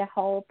and willing to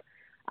help.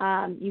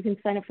 You can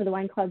sign up for the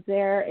wine club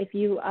there. If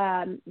you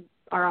are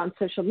on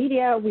social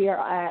media, we are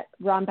at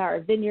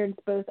Rombauer Vineyards,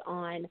 both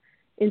on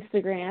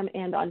Instagram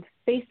and on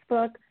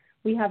Facebook.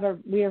 We are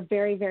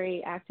very,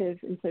 very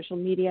active in social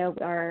media.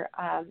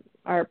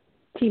 Our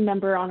team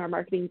member on our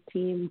marketing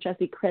team,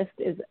 Jessie Christ,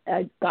 is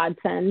a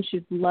godsend.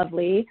 She's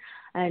lovely,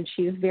 and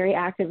she's very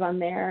active on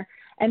there.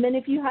 And then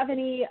if you have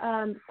any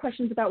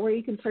questions about where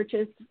you can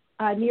purchase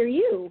near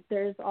you,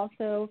 there's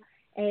also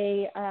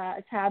a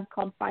tab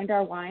called Find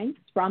Our Wines,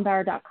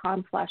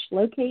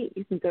 rombauer.com/locate.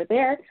 You can go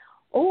there.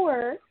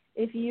 Or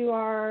if you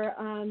are,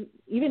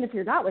 even if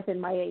you're not within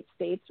my 8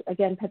 states,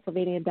 again,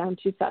 Pennsylvania down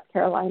to South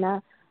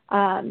Carolina,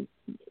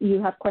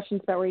 you have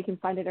questions about where you can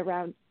find it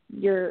around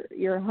your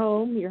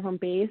home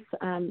base,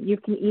 you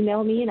can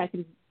email me and I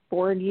can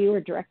forward you or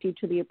direct you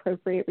to the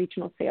appropriate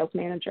regional sales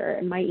manager.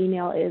 And my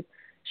email is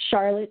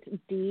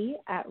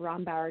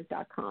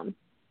charlotted@rombauer.com.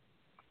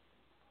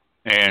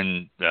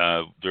 And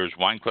there's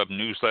wine club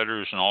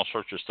newsletters and all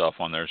sorts of stuff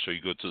on there. So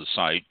you go to the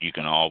site, you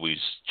can always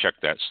check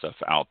that stuff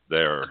out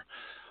there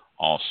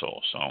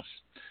also. So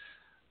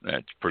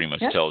that pretty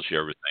much tells you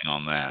everything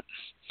on that.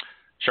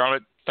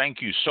 Charlotte,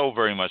 thank you so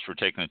very much for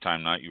taking the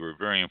time tonight. You were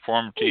very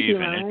informative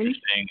and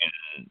interesting,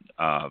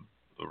 and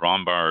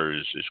Rombauer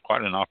is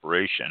quite an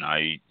operation.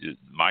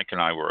 Mike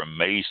and I were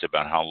amazed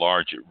about how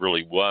large it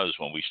really was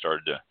when we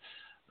started to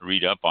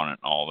read up on it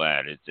and all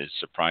that. It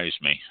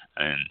surprised me,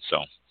 and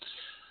so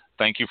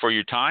thank you for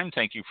your time.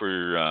 Thank you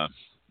for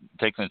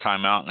taking the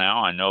time out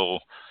now. I know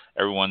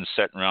everyone's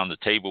sitting around the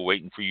table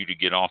waiting for you to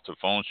get off the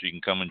phone so you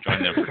can come and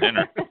join them for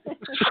dinner.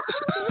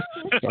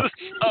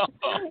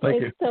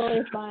 It's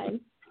totally fine.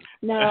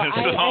 No,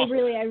 I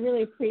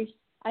really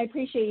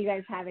appreciate you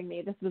guys having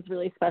me. This was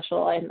really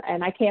special,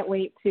 and I can't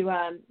wait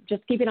to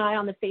just keep an eye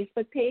on the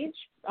Facebook page,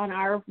 on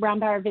our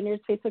Rombauer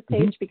Vineyards Facebook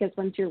page, because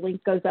once your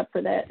link goes up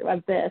for this,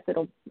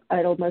 it'll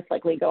most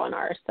likely go on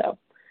ours. So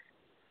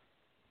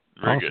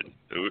very good.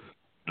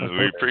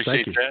 We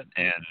appreciate that,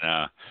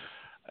 and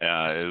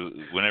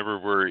whenever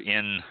we're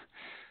in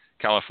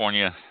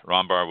California,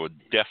 Rombauer would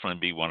definitely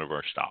be one of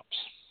our stops.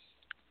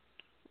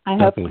 I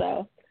hope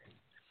so.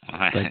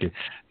 Thank you.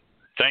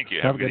 Thank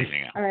you. Have a good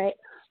evening. All right.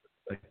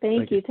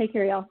 Thank you. Take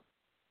care, y'all.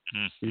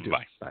 You too.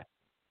 Bye. Bye.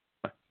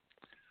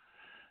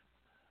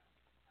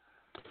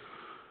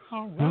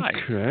 All right.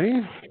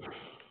 Okay.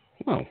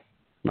 Well,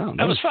 wow,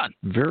 that was fun.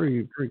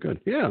 Very, very good.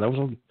 Yeah, that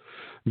was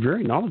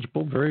very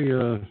knowledgeable. Very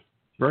good.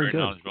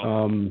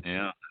 Knowledgeable.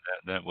 Yeah,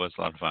 that was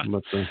a lot of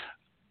fun.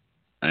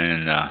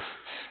 And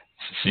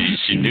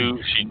she knew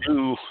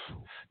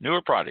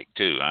her product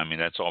too. I mean,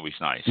 that's always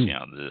nice,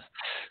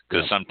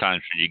 because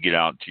sometimes when you get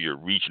out to your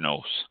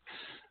regionals,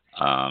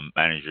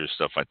 managers,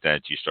 stuff like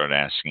that, you start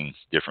asking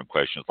different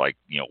questions like,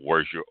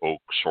 where's your oak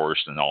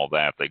sourced and all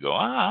that. They go,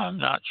 I'm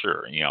not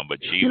sure,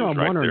 but she was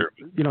right there.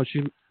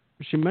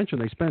 She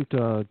mentioned they spent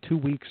 2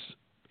 weeks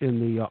in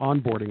the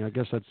onboarding. I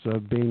guess that's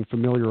being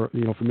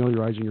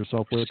familiarizing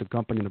yourself with the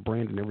company and the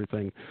brand and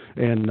everything.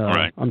 And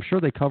right. I'm sure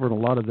they covered a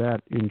lot of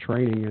that in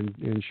training,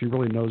 and she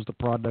really knows the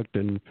product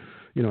and,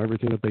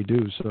 everything that they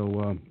do.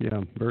 So,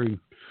 very,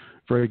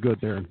 very good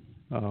there.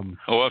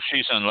 Well, if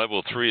she's on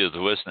level 3 of the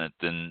WISNET,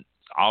 then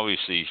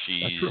obviously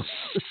she's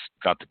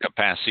got the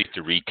capacity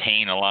to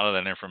retain a lot of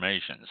that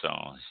information.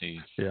 So she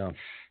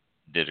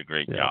did a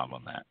great job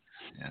on that.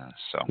 Yeah.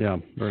 So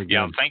very good.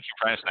 Yeah, thank you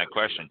for asking that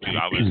question too.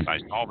 I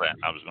saw that.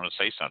 I was going to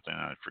say something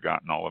and I'd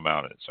forgotten all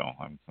about it. So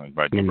I'm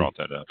glad you brought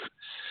that up.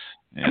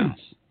 Yeah.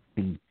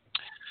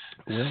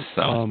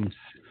 Well,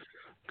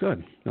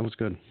 good. That was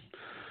good.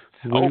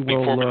 Before we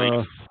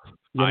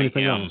leave,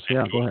 go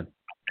ahead.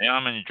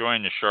 I'm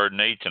enjoying the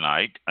Chardonnay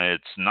tonight.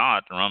 It's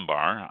not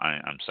Rombauer,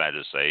 I'm sad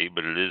to say,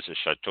 but it is a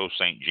Chateau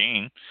St.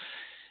 Jean.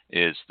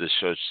 It's the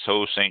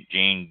Chateau St.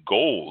 Jean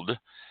Gold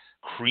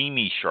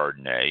Creamy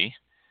Chardonnay.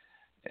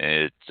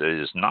 It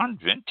is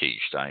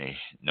non-vintaged, I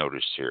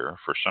noticed here.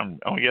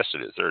 Yes,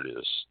 it is. There it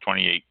is.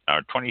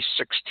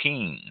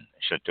 2016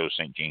 Chateau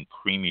St. Jean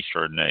Creamy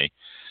Chardonnay.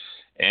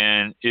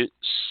 And it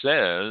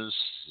says,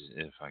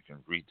 if I can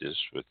read this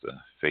with the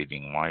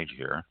fading light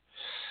here,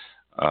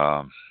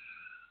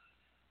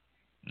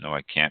 no,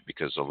 I can't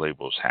because the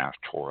label's half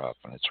tore up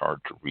and it's hard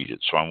to read it,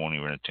 so I won't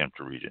even attempt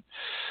to read it.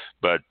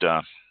 But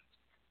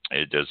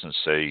it doesn't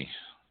say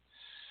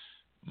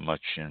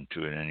much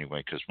into it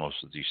anyway, because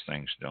most of these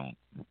things don't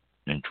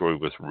enjoy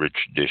with rich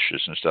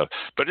dishes and stuff.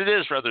 But it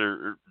is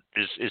rather,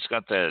 it's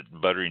got that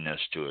butteriness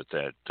to it,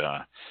 that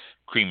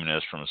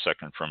creaminess from the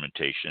second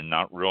fermentation,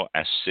 not real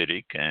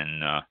acidic,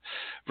 and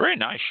very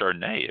nice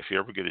Chardonnay. If you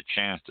ever get a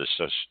chance, this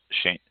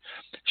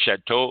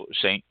Chateau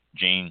Saint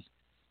Jean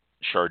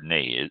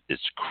Chardonnay.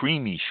 It's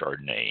creamy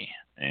Chardonnay,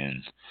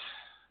 and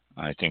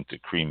I think the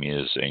creamy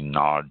is a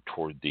nod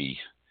toward the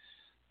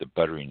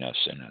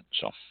butteriness in it.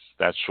 So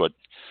that's what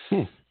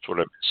I'm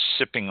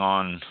sipping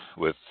on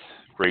with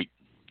great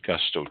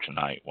gusto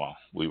tonight while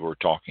we were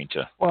talking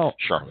to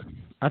Charlotte.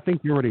 I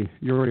think you already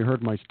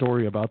heard my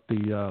story about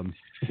the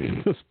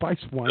spice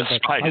wine.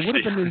 But I would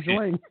have been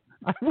enjoying.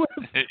 I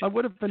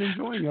would have been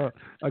enjoying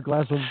a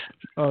glass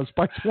of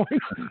spice wine,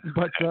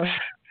 but.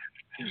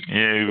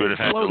 Yeah, you would have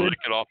had to lick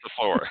it off the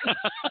floor.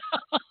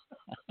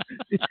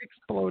 It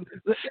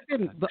exploded. It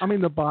didn't. I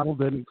mean, the bottle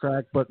didn't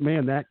crack, but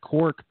man, that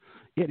cork,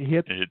 it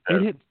hit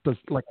the,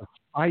 like a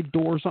side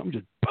door or something.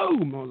 Just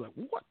boom! I was like,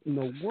 "What in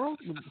the world?"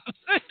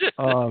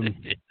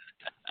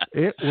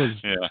 It was.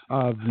 Yeah.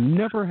 I've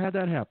never had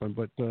that happen,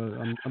 but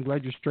I'm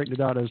glad you straightened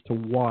it out as to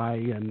why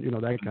and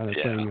that kind of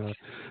thing.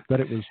 That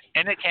it was.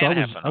 And it can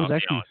happen. I was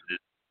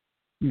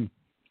actually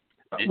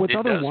with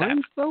other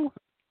wines though.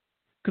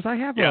 Because I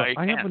have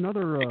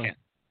another.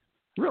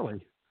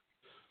 Really?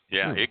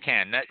 Yeah, it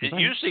can.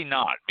 Usually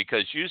not,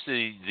 because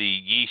usually the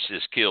yeast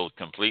is killed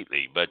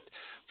completely. But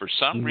for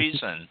some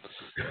reason,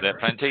 that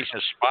plantation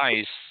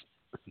spice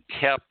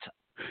kept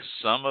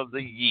some of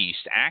the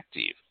yeast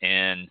active,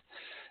 and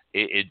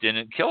it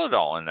didn't kill it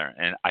all in there.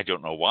 And I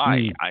don't know why.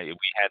 We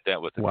had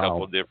that with a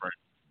couple of different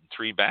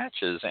 3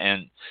 batches,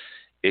 and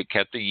it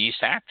kept the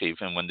yeast active.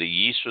 And when the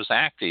yeast was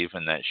active,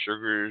 and that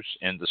sugars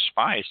and the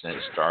spice, and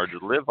it started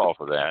to live off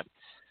of that.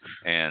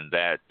 And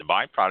that the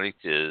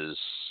byproduct is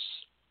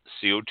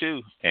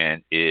CO2,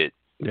 and it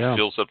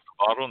fills up the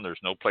bottle, and there's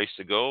no place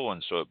to go,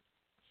 and so it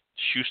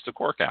shoots the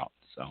cork out.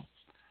 So,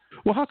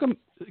 well, how come?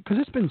 Because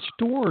it's been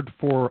stored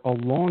for a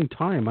long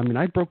time. I mean,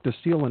 I broke the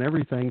seal and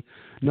everything,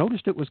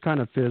 noticed it was kind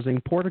of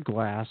fizzing, poured a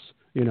glass,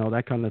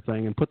 that kind of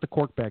thing, and put the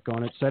cork back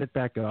on it, set it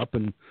back up,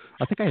 and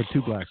I think I had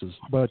 2 glasses.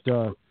 But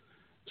so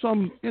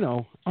I'm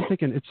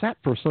thinking it sat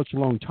for such a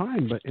long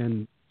time,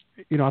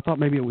 I thought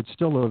maybe it would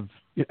still have.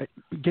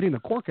 Getting the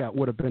cork out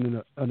would have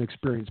been an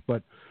experience,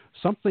 but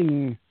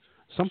something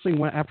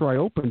went after I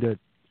opened it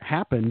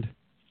happened,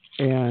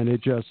 and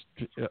it just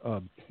I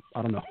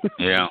don't know.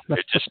 Yeah,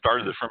 it just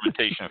started the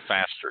fermentation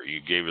faster.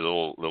 You gave it a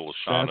little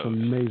shot of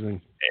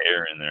amazing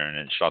air in there, and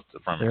it shot the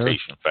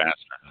fermentation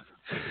faster.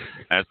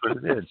 That's what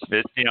it is.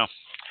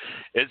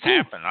 It's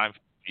happened.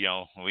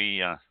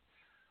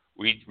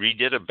 We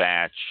did a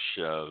batch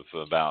of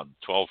about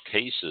 12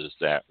 cases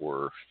that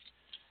were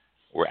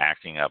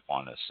acting up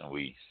on us, and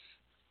we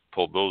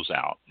pulled those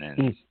out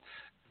and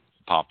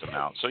popped them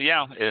out. So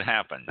yeah, it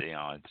happened.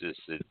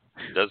 It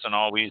doesn't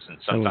always, and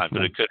sometimes,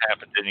 but it could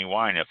happen to any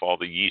wine if all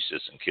the yeast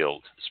isn't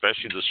killed,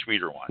 especially the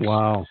sweeter ones.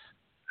 Wow.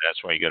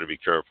 That's why you got to be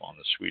careful on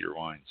the sweeter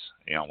wines,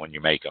 when you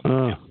make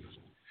them.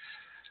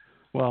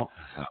 Well,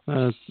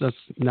 that's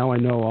now I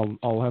know.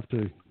 I'll have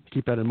to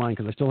keep that in mind,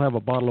 because I still have a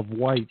bottle of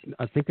white.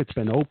 I think it's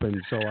been opened,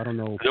 so I don't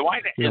know. The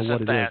white isn't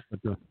what it that. Is,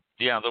 but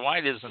the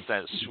white isn't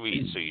that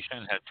sweet, so you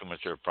shouldn't have too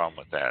much of a problem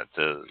with that.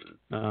 The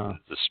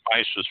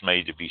spice was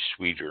made to be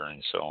sweeter,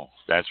 and so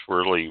that's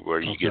really where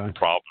you get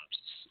problems,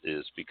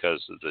 is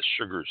because of the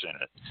sugars in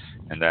it,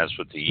 and that's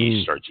what the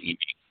yeast starts eating.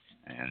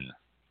 And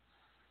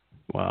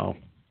wow,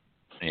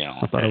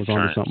 I thought I was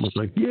onto something. I was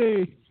like,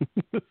 yay!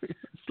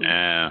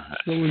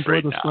 So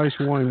enjoy the spice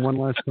wine one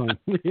last time.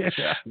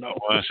 Yeah, no,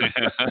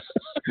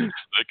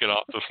 lick it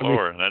off the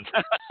floor, and that's.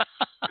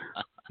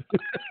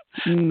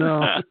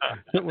 No,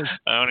 it was.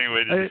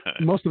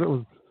 Most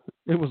of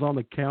it was on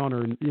the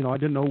counter, and I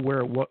didn't know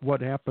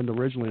what happened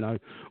originally. And I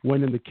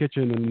went in the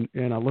kitchen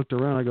and I looked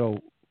around. I go,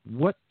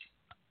 what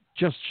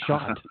just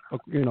shot?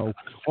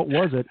 What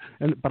was it?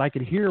 But I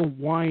could hear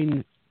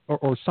wine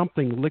or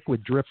something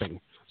liquid dripping,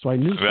 so I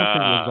knew something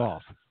was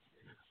off.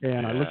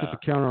 And I looked at the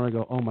counter and I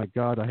go, oh my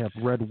God, I have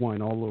red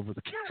wine all over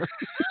the counter.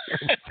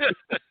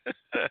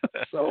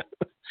 So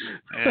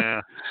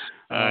yeah,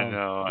 I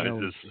know.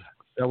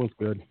 That was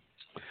good.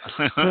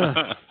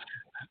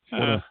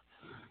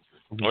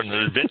 What an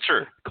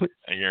adventure!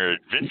 Your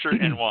adventure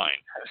in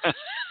wine.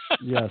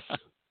 Yes,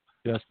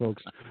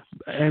 folks.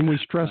 And we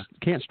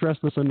can't stress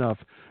this enough.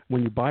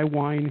 When you buy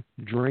wine,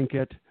 drink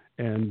it,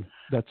 and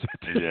that's it.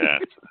 Yeah,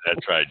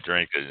 that's right.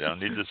 Drink it. You don't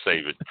need to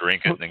save it.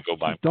 Drink it and then go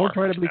buy more. Don't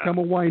try to become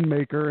a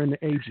winemaker and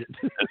age it.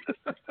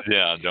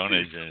 Yeah, don't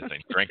age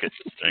anything. Drink it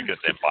and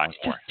buy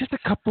more. Just a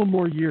couple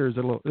more years,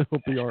 it'll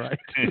be all right.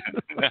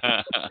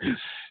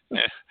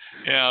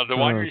 Yeah, the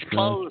winery's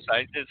closed.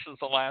 This is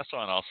the last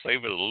one. I'll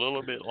save it a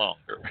little bit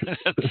longer.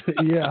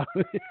 Yeah.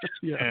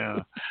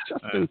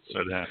 That's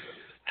what happened.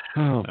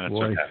 Oh,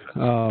 boy.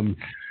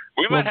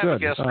 We might have a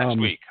guest next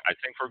week. I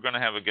think we're going to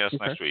have a guest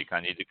next week.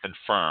 I need to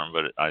confirm,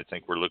 but I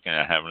think we're looking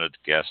at having a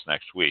guest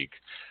next week.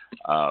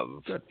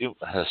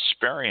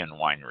 Hesperian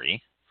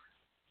Winery.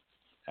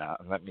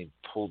 Let me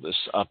pull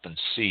this up and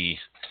see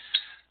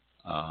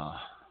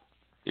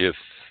if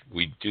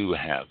we do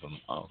have them.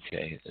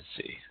 Okay, let's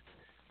see.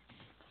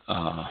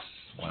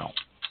 Well,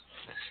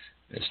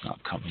 it's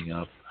not coming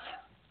up,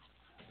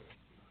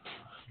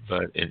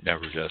 but it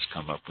never does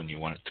come up when you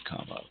want it to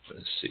come up.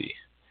 Let's see.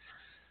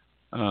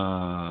 Let's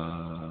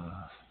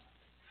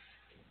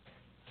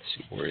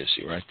see, where is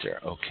he? Right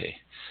there. Okay.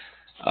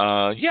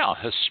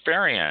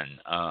 Hesperian.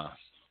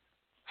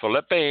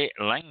 Felipe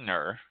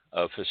Langner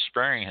of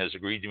Hesperian has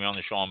agreed to be on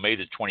the show on May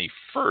the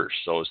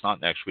 21st, so it's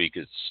not next week.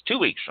 It's 2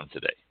 weeks from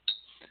today.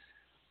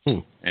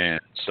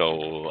 And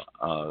so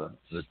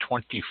the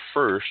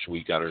 21st,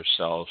 we got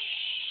ourselves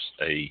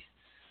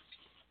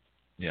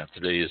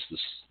today's the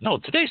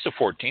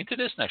 14th.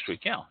 It is next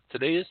week. Yeah,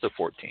 today is the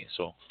 14th.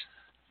 So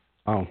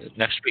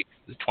next week,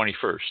 the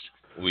 21st,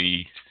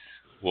 we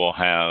will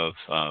have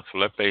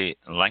Felipe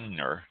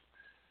Langner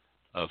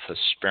of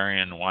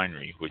Hesperian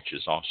Winery, which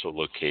is also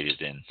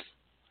located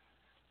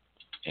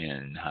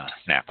in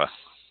Napa.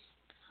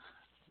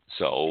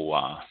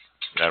 So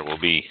that will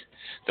be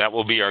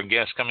our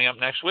guest coming up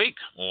next week.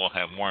 We'll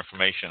have more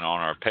information on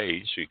our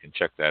page, so you can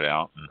check that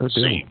out and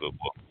see. But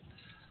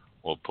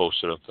we'll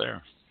post it up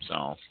there.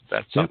 So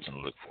that's something to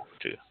look forward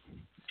to.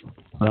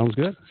 Sounds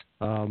good.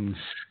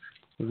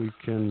 We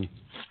can.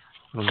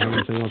 I don't have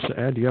anything else to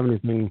add. Do you have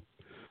anything?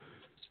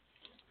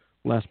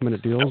 Last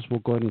minute deals.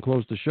 We'll go ahead and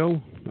close the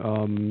show.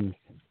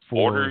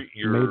 Order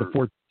your May the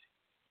 4th.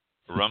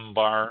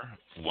 Rombauer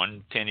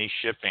 1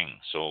 shipping.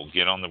 So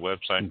get on the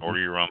website and order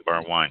your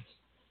Rombauer wine.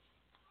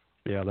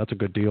 Yeah, that's a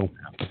good deal.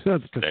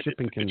 Because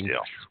shipping can kill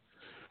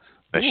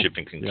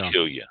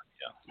you. Yeah.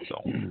 So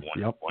 1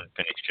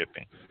 penny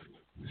shipping.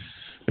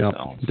 Yeah,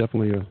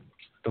 definitely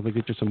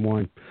get you some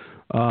wine.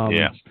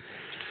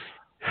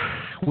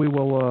 We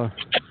will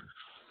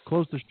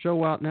close the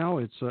show out now.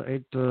 It's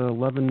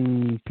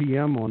 8:11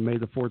 p.m. on May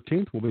the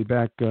 14th. We'll be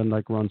back,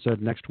 like Ron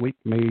said, next week,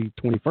 May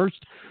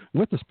 21st,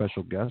 with a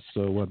special guest.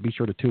 So be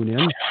sure to tune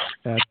in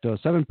at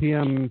 7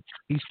 p.m.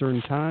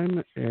 Eastern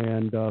Time.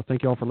 And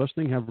thank you all for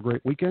listening. Have a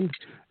great weekend,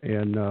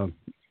 and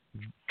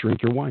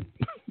drink your wine.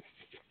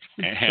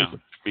 Yeah,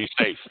 be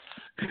safe.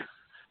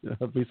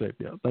 Be safe.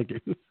 Yeah, thank you.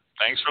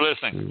 Thanks for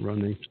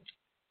listening.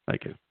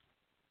 Thank you.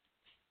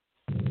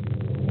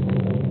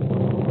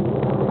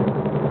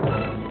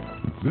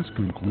 This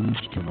concludes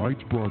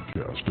tonight's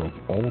broadcast of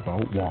All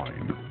About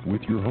Wine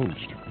with your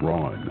host,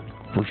 Ron.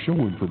 For show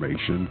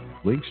information,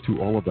 links to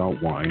All About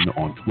Wine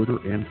on Twitter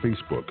and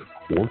Facebook,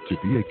 or to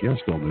be a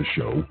guest on the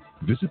show,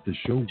 visit the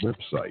show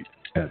website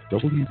at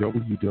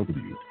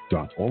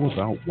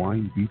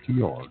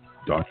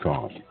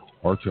www.allaboutwinebtr.com.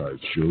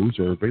 Archived shows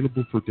are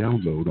available for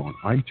download on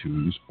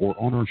iTunes or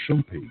on our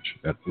show page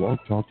at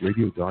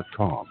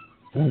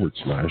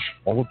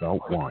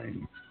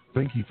blogtalkradio.com/allaboutwine.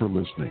 Thank you for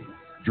listening.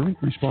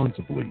 Drink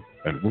responsibly,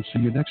 and we'll see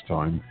you next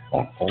time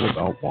on All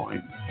About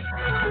Wine.